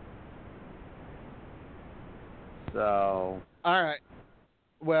 So. All right.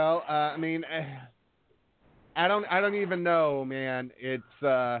 Well, I mean, I don't even know, man. It's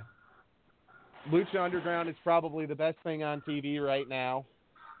Lucha Underground is probably the best thing on TV right now.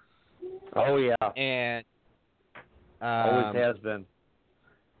 Oh yeah. And always has been.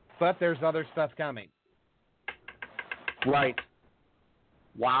 But there's other stuff coming. Right.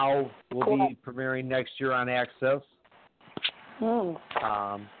 WoW will be premiering next year on Access.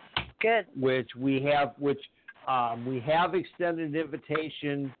 Good. Which we have extended an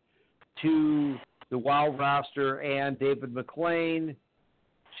invitation to the WoW roster and David McLean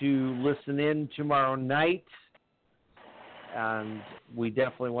to listen in tomorrow night, and we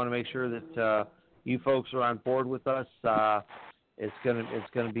definitely want to make sure that you folks are on board with us. It's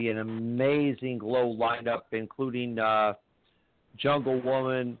gonna be an amazing Glow lineup, including Jungle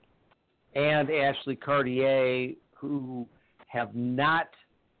Woman and Ashley Cartier, who have not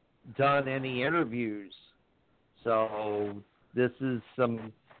done any interviews. So this is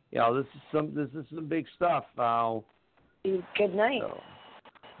some big stuff. Good night. So,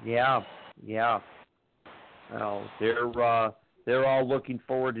 yeah. Well, they're all looking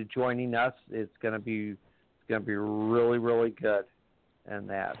forward to joining us. It's gonna be really, really good. And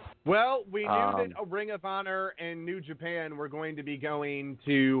that. Well, we knew that Ring of Honor and New Japan were going to be going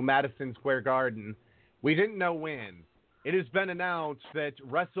to Madison Square Garden. We didn't know when. It has been announced that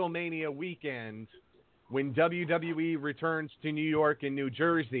WrestleMania weekend, when WWE returns to New York and New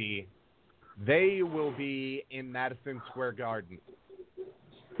Jersey, they will be in Madison Square Garden.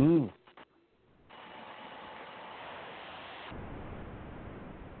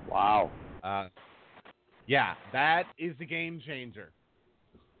 Wow. Yeah, that is a game changer.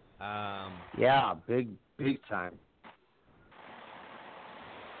 Yeah, big time.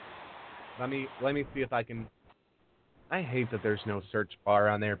 Let me see if I can. I hate that there's no search bar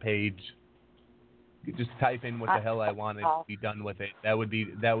on their page. You just type in what the hell I wanted to be done with it. That would be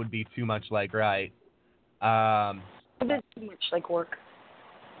too much like right. It is too much like work.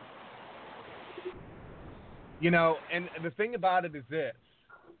 You know, and the thing about it is this: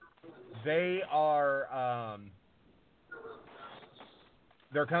 they are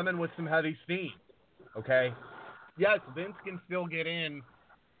they're coming with some heavy steam. Okay, yes, Vince can still get in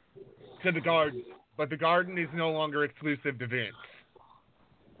to the Garden, but the Garden is no longer exclusive to Vince.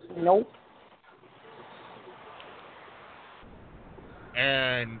 Nope.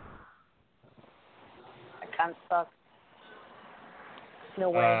 And that kind of sucks. No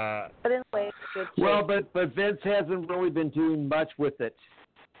way. But anyway, it's good too. Well, but Vince hasn't really been doing much with it.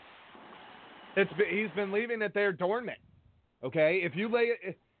 He's been leaving it there dormant. Okay, if you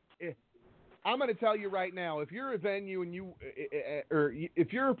I'm going to tell you right now, if you're a venue and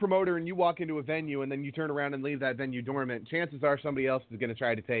if you're a promoter and you walk into a venue and then you turn around and leave that venue dormant, chances are somebody else is going to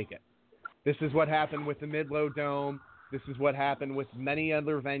try to take it. This is what happened with the Mid-Low Dome. This is what happened with many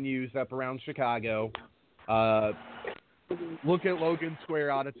other venues up around Chicago. Look at Logan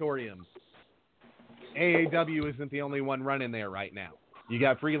Square Auditorium. AAW isn't the only one running there right now. You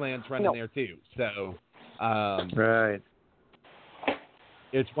got Freelance running there too. So, right.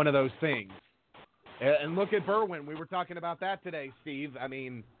 It's one of those things. And look at Berwyn. We were talking about that today, Steve. I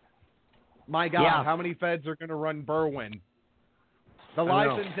mean, my God, how many feds are going to run Berwyn? The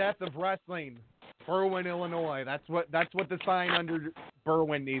life and death of wrestling, Berwyn, Illinois. That's what the sign under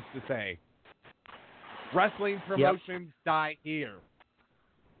Berwyn needs to say. Wrestling promotions die here.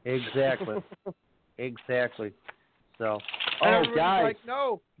 Exactly. Exactly. So, guys, like,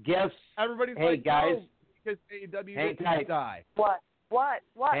 no. Guess. Everybody's hey, like, guys, no, because AEW hang didn't tight. die. What?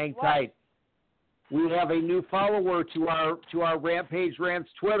 Hang tight. We have a new follower to our Rampage Rants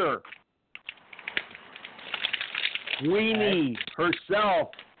Twitter. Weenie herself,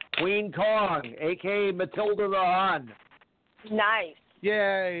 Queen Kong, a.k.a. Matilda the Hun. Nice.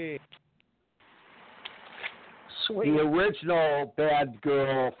 Yay. Sweet. The original bad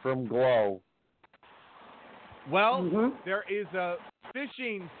girl from Glow. Well, there is a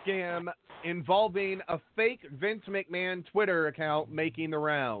phishing scam involving a fake Vince McMahon Twitter account making the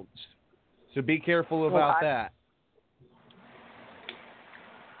rounds. So be careful about that.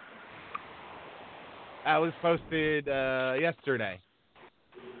 That was posted yesterday.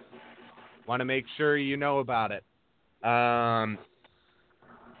 Want to make sure you know about it.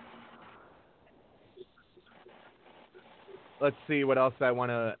 Let's see what else I want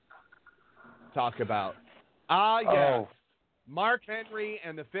to talk about. Yes. Mark Henry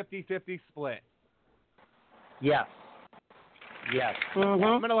and the 50-50 split. Yes. I'm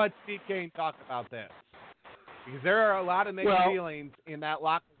going to let Steve Kane talk about this. Because there are a lot of mixed feelings in that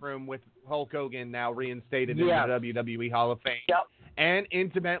locker room with Hulk Hogan now reinstated in the WWE Hall of Fame and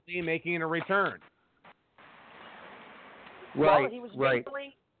intimately making a return. Well, he was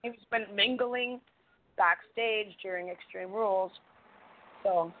mingling. He was mingling backstage during Extreme Rules.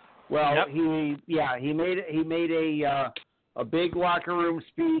 So. Well, he made a big locker room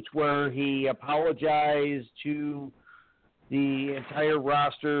speech where he apologized to the entire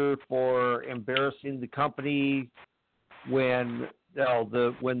roster for embarrassing the company when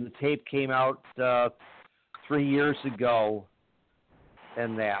the tape came out 3 years ago,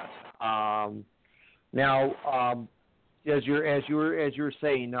 and that. Now, as you were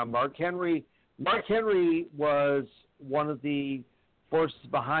saying, Mark Henry was one of the forces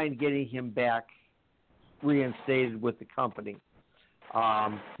behind getting him back reinstated with the company.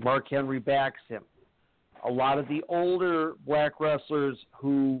 Mark Henry backs him. A lot of the older black wrestlers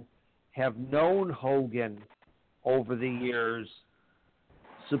who have known Hogan over the years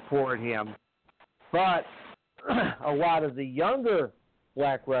support him. But a lot of the younger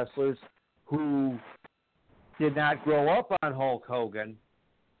black wrestlers who did not grow up on Hulk Hogan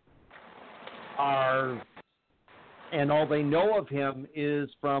and all they know of him is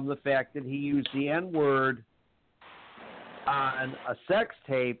from the fact that he used the N-word on a sex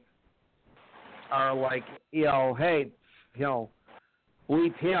tape, are like, hey,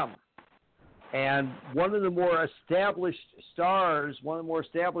 bleep him. And one of the more established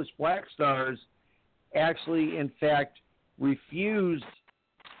black stars, actually, in fact, refused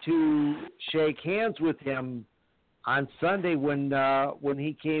to shake hands with him on Sunday when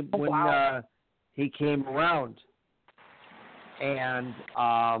he came he came around. And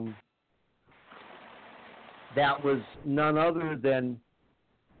that was none other than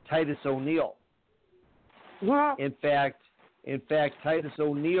Titus O'Neil. Yeah. In fact, Titus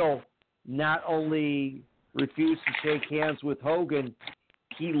O'Neil not only refused to shake hands with Hogan,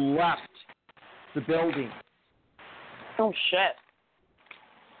 he left the building. Oh shit.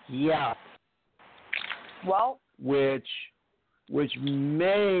 Yeah. Well, which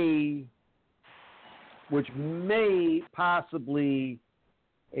may possibly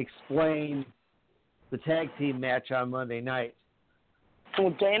explain the tag team match on Monday night.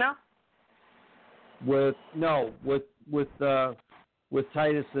 With Dana? With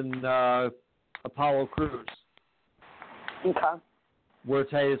Titus and Apollo Crews. Okay. Where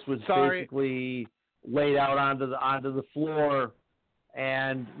Titus was basically laid out onto the floor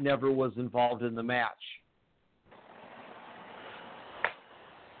and never was involved in the match.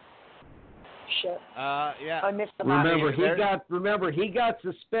 Shit. Yeah. I missed the match. Remember he got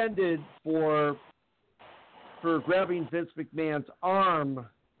suspended for grabbing Vince McMahon's arm.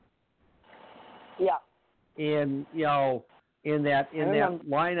 Yeah. In that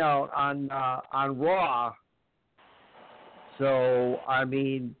line out on Raw. So I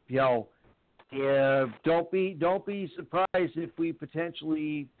mean, don't be surprised if we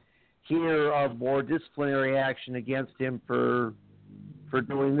potentially hear of more disciplinary action against him for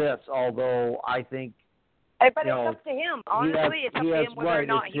doing this. Although I think But it's up to him. Honestly, it's up to him whether or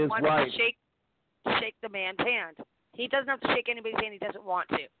not he wants to shake the man's hand. He doesn't have to shake anybody's hand he doesn't want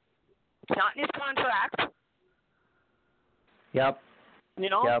to. It's not in his contract. Yep. You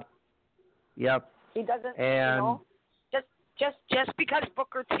know? Yep. He doesn't, and you know? Just because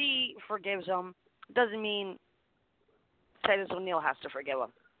Booker T forgives him doesn't mean Titus O'Neil has to forgive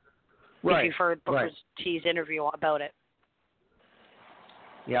him. Right. If you've heard Booker T's interview about it.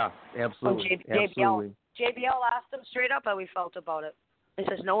 Yeah, absolutely. JBL asked him straight up how he felt about it. He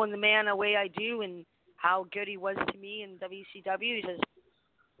says, knowing the man the way I do and how good he was to me in WCW, he says,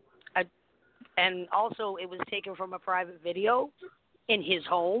 and also it was taken from a private video in his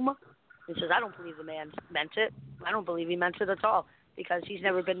home. He says, I don't believe the man meant it. I don't believe he meant it at all because he's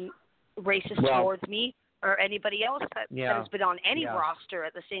never been racist towards me or anybody else that has been on any roster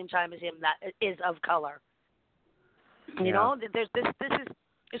at the same time as him that is of color. You know, this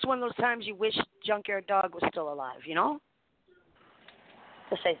is one of those times you wish Junkyard Dog was still alive, you know?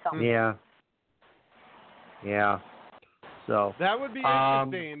 To say something. Yeah. So that would be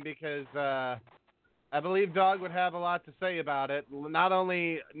interesting because I believe Dog would have a lot to say about it. Not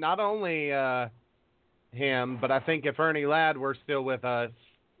only him, but I think if Ernie Ladd were still with us,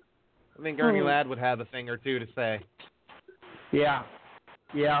 I think Ernie Ladd would have a thing or two to say. Yeah.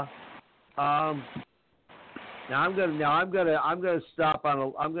 Now I'm gonna stomp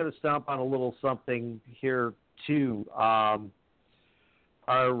on a little something here too.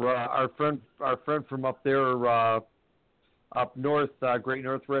 Our friend from up there, up north, Great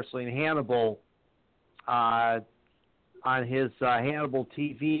North Wrestling, Hannibal, on his Hannibal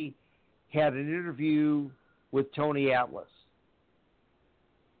TV, had an interview with Tony Atlas,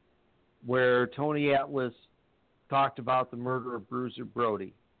 where Tony Atlas talked about the murder of Bruiser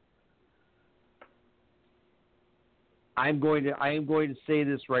Brody. I am going to say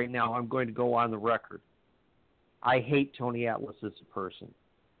this right now. I'm going to go on the record. I hate Tony Atlas as a person.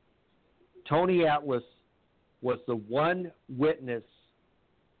 Tony Atlas was the one witness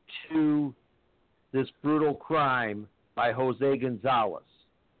to this brutal crime by Jose Gonzalez.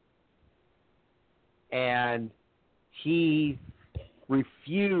 And he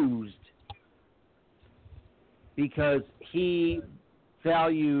refused because he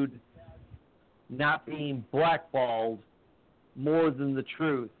valued not being blackballed more than the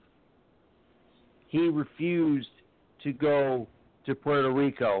truth. He refused to go to Puerto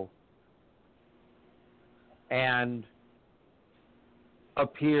Rico and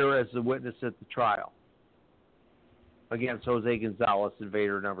appear as a witness at the trial against Jose Gonzalez,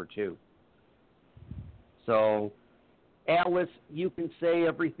 Invader number 2. So, Atlas, you can say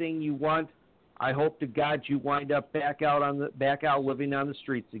everything you want. I hope to God you wind up back out living on the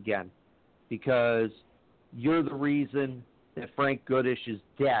streets again, because you're the reason that Frank Goodish is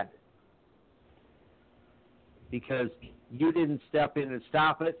dead. Because you didn't step in and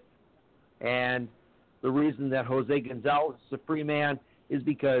stop it, and the reason that Jose Gonzalez is a free man is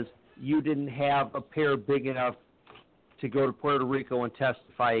because you didn't have a pair big enough to go to Puerto Rico and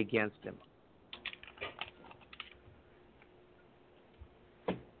testify against him.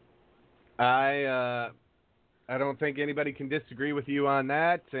 I don't think anybody can disagree with you on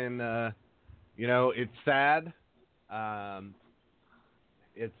that, and it's sad.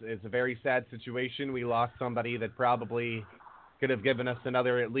 It's a very sad situation. We lost somebody that probably could have given us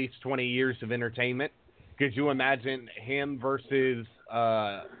another at least 20 years of entertainment. Could you imagine him versus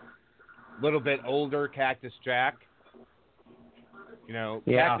little bit older Cactus Jack?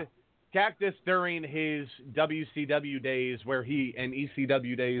 Cactus during his WCW days and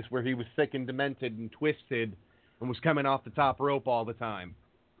ECW days where he was sick and demented and twisted and was coming off the top rope all the time.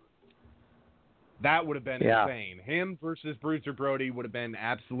 That would have been insane. Him versus Bruiser Brody would have been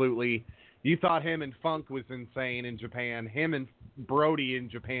absolutely... You thought him and Funk was insane in Japan. Him and Brody in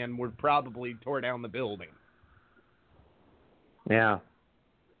Japan would probably tore down the building. Yeah.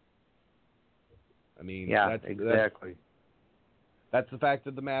 I mean, exactly. That's the fact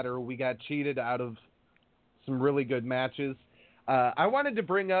of the matter. We got cheated out of some really good matches. I wanted to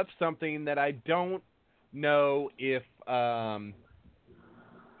bring up something that I don't know if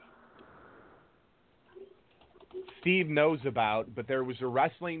Steve knows about, but there was a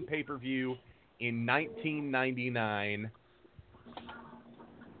wrestling pay-per-view in 1999.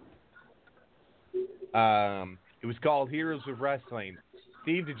 It was called Heroes of Wrestling.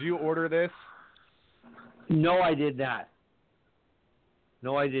 Steve, did you order this? No, I did not.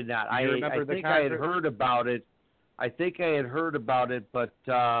 I think I had heard about it. But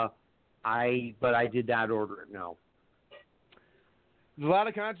I did not order it. No. There's a lot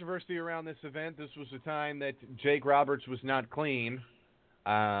of controversy around this event. This was a time that Jake Roberts was not clean.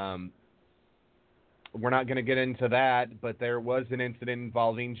 We're not going to get into that, but there was an incident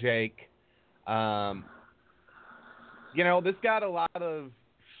involving Jake. This got a lot of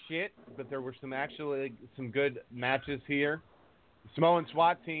shit, but there were some good matches here. Samoan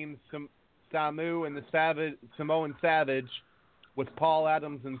SWAT team, Samu and the Samoan Savage, with Paul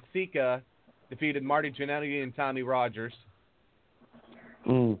Adams and Sika, defeated Marty Jannetty and Tommy Rogers.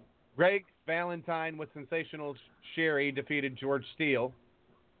 Greg Valentine with Sensational Sherry defeated George Steele.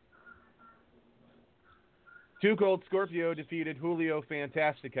 Two Cold Scorpio defeated Julio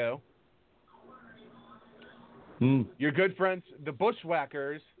Fantastico. Your good friends, the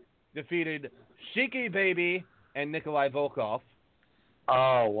Bushwhackers, defeated Shiki Baby and Nikolai Volkov.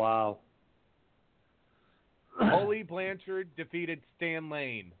 Oh, wow. Holly Blanchard defeated Stan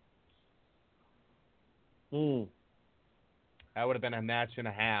Lane. That would have been a match and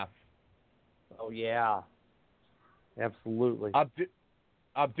a half. Oh, yeah. Absolutely.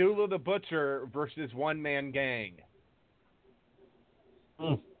 Abdullah the Butcher versus One Man Gang.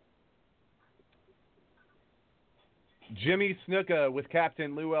 Jimmy Snuka with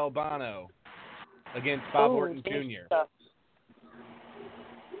Captain Lou Albano against Bob Orton Jr.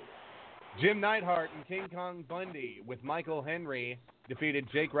 Jim Neidhart and King Kong Bundy with Michael Henry defeated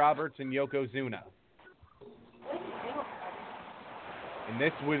Jake Roberts and Yokozuna. And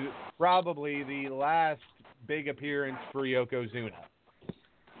this was probably the last big appearance for Yokozuna.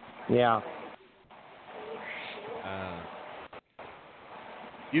 Yeah.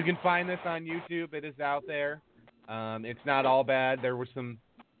 You can find this on YouTube. It is out there. It's not all bad. There was some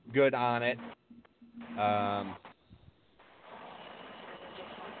good on it.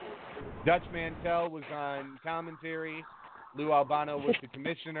 Dutch Mantell was on commentary. Lou Albano was the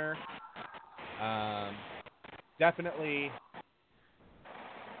commissioner. Definitely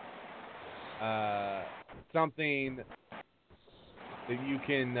something that you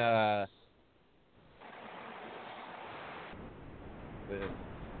can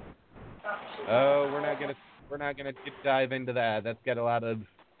we're not gonna dive into that. That's got a lot of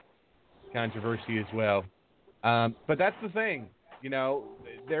controversy as well. But that's the thing.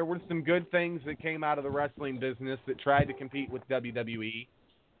 There were some good things that came out of the wrestling business that tried to compete with WWE.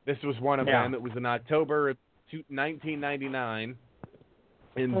 This was one of them. It was in October of 1999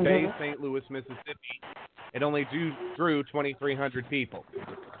 in Bay St. Louis, Mississippi. It only drew 2,300 people.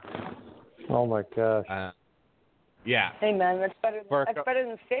 Oh, my gosh. Yeah. Hey, man, that's better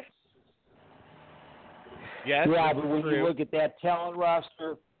than 50. Yes, yeah, but when you look at that talent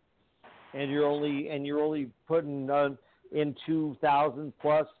roster, and you're only putting in 2,000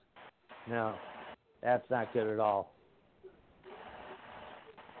 plus, no, that's not good at all.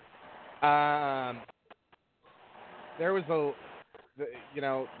 There was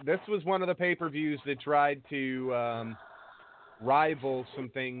this was one of the pay-per-views that tried to rival some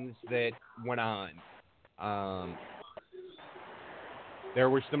things that went on. There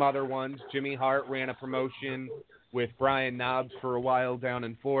were some other ones. Jimmy Hart ran a promotion with Brian Knobs for a while down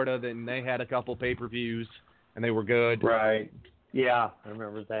in Florida. Then they had a couple pay-per-views, and they were good. Right. Yeah, I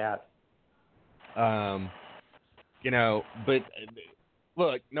remember that. But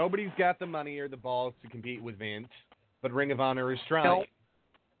look, nobody's got the money or the balls to compete with Vince, but Ring of Honor is trying. Nope.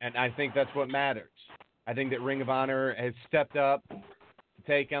 And I think that's what matters. I think that Ring of Honor has stepped up to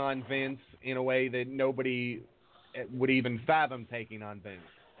take on Vince in a way that nobody would even fathom taking on Vince,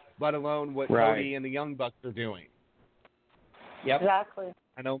 let alone what Cody and the Young Bucks are doing. Yep. Exactly.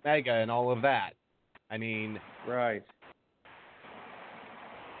 And Omega and all of that. I mean, right.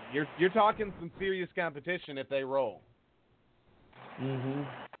 You're talking some serious competition if they roll.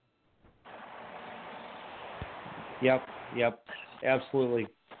 Yep. Absolutely.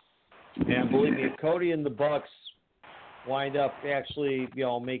 And believe me, if Cody and the Bucks wind up actually,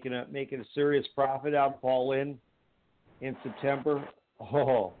 making a serious profit out of All In September,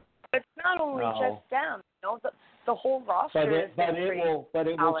 But it's not only just them. The whole roster. But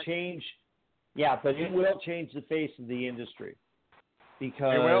it will change. Yeah, but it will change the face of the industry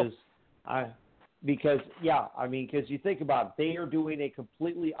because because you think about it, they are doing a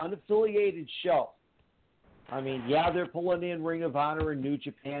completely unaffiliated show. I mean, they're pulling in Ring of Honor and New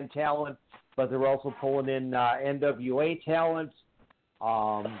Japan talent, but they're also pulling in NWA talent,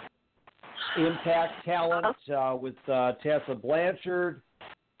 Impact talent with Tessa Blanchard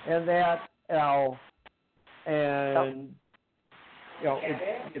and that.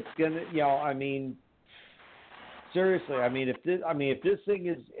 It's gonna. Seriously. If this thing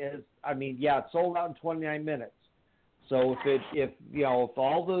is it sold out in 29 minutes. So if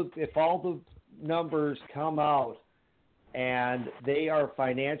all the numbers come out and they are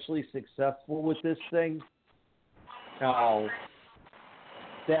financially successful with this thing,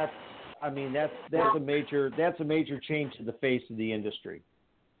 I mean, that's a major change to the face of the industry.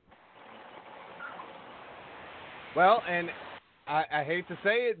 Well, and I hate to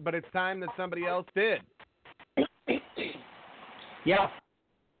say it, but it's time that somebody else did. Yeah.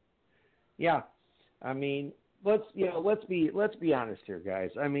 I mean, let's be honest here,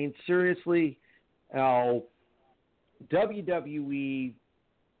 guys. I mean, seriously, WWE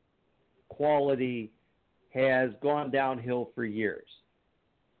quality has gone downhill for years.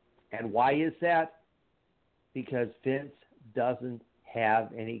 And why is that? Because Vince doesn't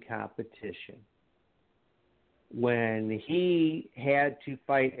have any competition. When he had to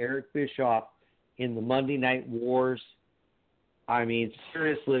fight Eric Bischoff in the Monday Night Wars, I mean,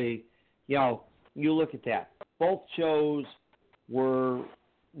 seriously, you look at that. Both shows were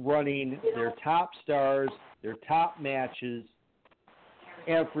running their top stars, their top matches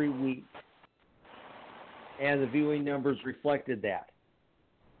every week. And the viewing numbers reflected that.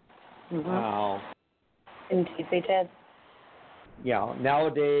 Mm-hmm. Indeed, they did.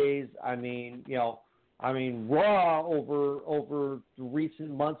 Nowadays, I mean, Raw over the recent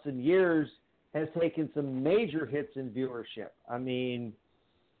months and years has taken some major hits in viewership. I mean,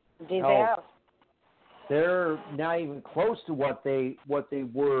 Indeed, they have. They're not even close to what they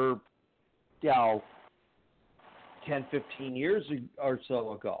were, 10, 15 years or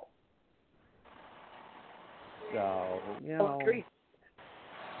so ago. So, I agree.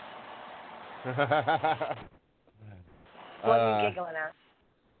 What are you giggling at?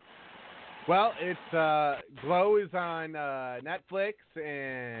 Well, it's Glow is on Netflix,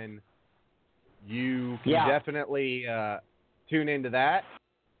 and you can definitely tune into that.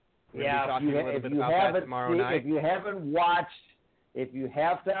 We'll be talking a little bit about that tomorrow night. If you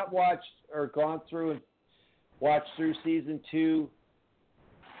have not watched or gone through and watched through season 2,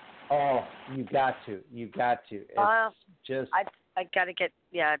 you've got to. It's just. I gotta get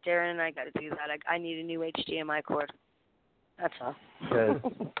Darren and I gotta do that. I need a new HDMI cord. That's all.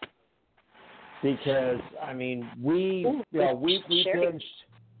 Because I mean we binged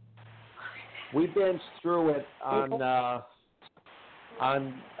through it on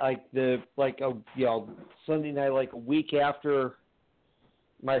Sunday night, like a week after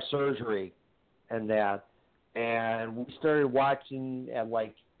my surgery and that, and we started watching at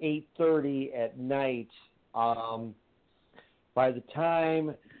like 8:30 at night. By the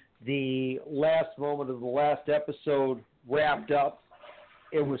time the last moment of the last episode wrapped up,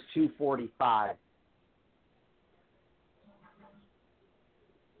 it was 2:45.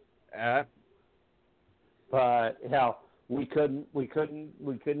 But we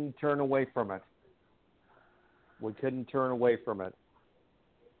couldn't turn away from it.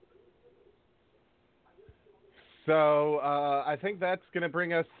 So I think that's going to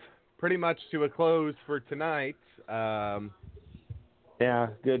bring us pretty much to a close for tonight. Yeah,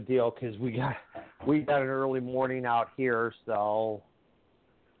 good deal, because we got an early morning out here, so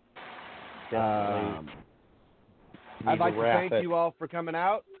I'd like to thank you all for coming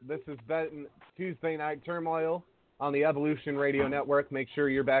out. This has been Tuesday Night Turmoil on the Evolution Radio Network. Make sure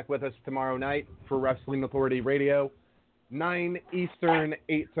you're back with us tomorrow night for Wrestling Authority Radio, 9 Eastern,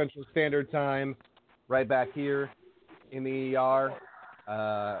 8 Central Standard Time, right back here in the ER.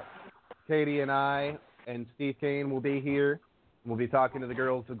 Katie and I and Steve Kane will be here. We'll be talking to the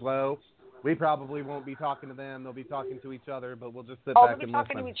girls of Glow. We probably won't be talking to them. They'll be talking to each other, but we'll just sit back and listen. We'll be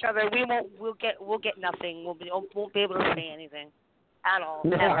talking to each other. We'll get nothing. Won't be able to say anything at all.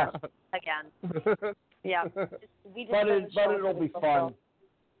 Never again. Yeah. But it'll be fun.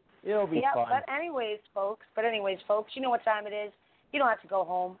 It'll be fun. But anyways, folks, you know what time it is. You don't have to go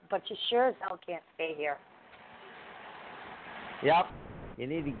home, but you sure as hell can't stay here. Yep. You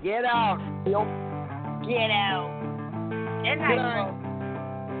need to get out. Get out. Good night, folks.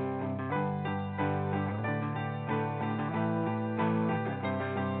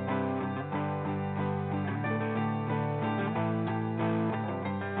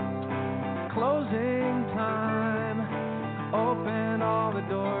 Closing time. Open all the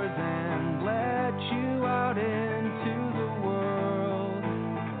doors and let you out into the world.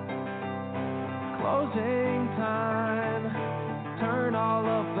 Closing time. Turn all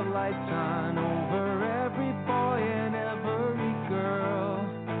of the lights on over every boy and every girl.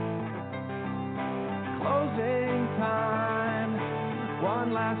 Closing time.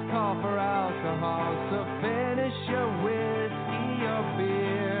 One last call for alcohol, so finish your whiskey or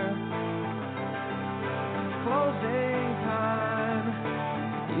beer. Closing time.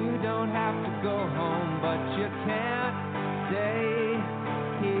 You don't have to go home, but you can't stay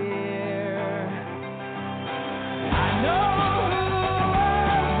here.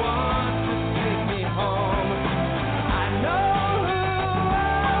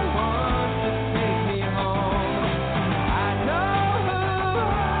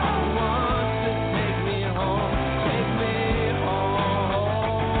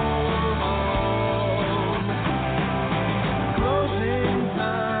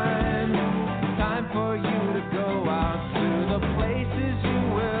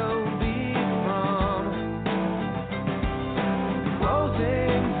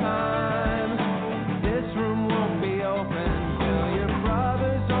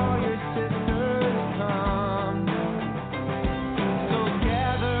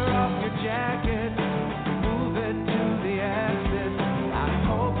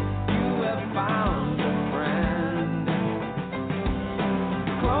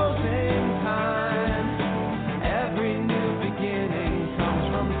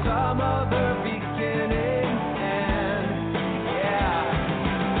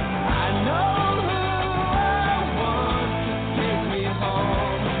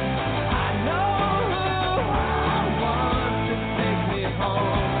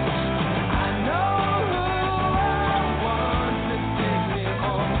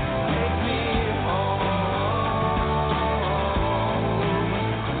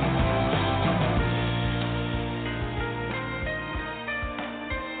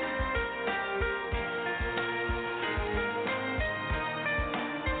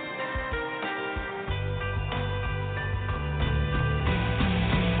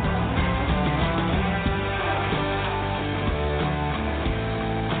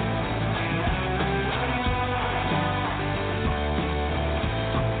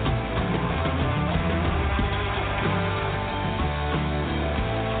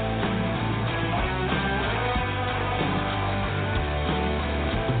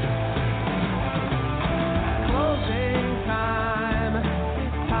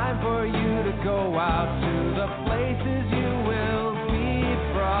 out to the places you will be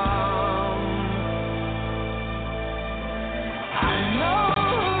from. I know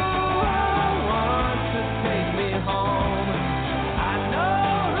who I want to take me home. I know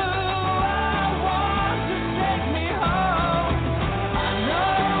who I want to take me home. I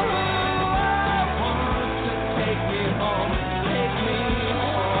know who I want to take me home. Take me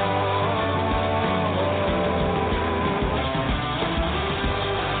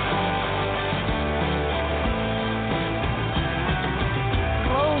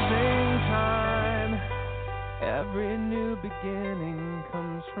closing time. Every new beginning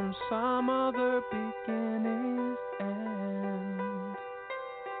comes from some other beginning's end.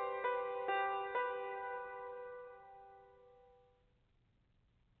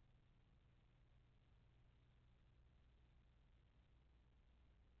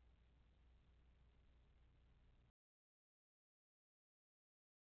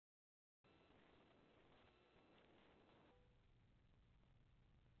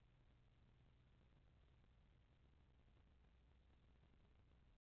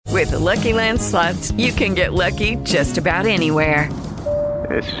 With the Lucky Land Slots, you can get lucky just about anywhere.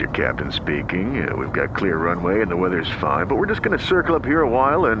 This is your captain speaking. We've got clear runway and the weather's fine, but we're just going to circle up here a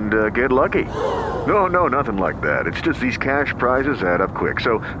while and get lucky. No, nothing like that. It's just these cash prizes add up quick.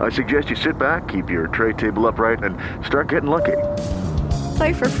 So I suggest you sit back, keep your tray table upright, and start getting lucky.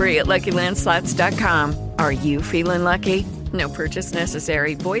 Play for free at LuckyLandSlots.com. Are you feeling lucky? No purchase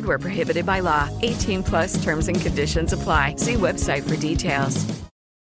necessary. Void where prohibited by law. 18+ terms and conditions apply. See website for details.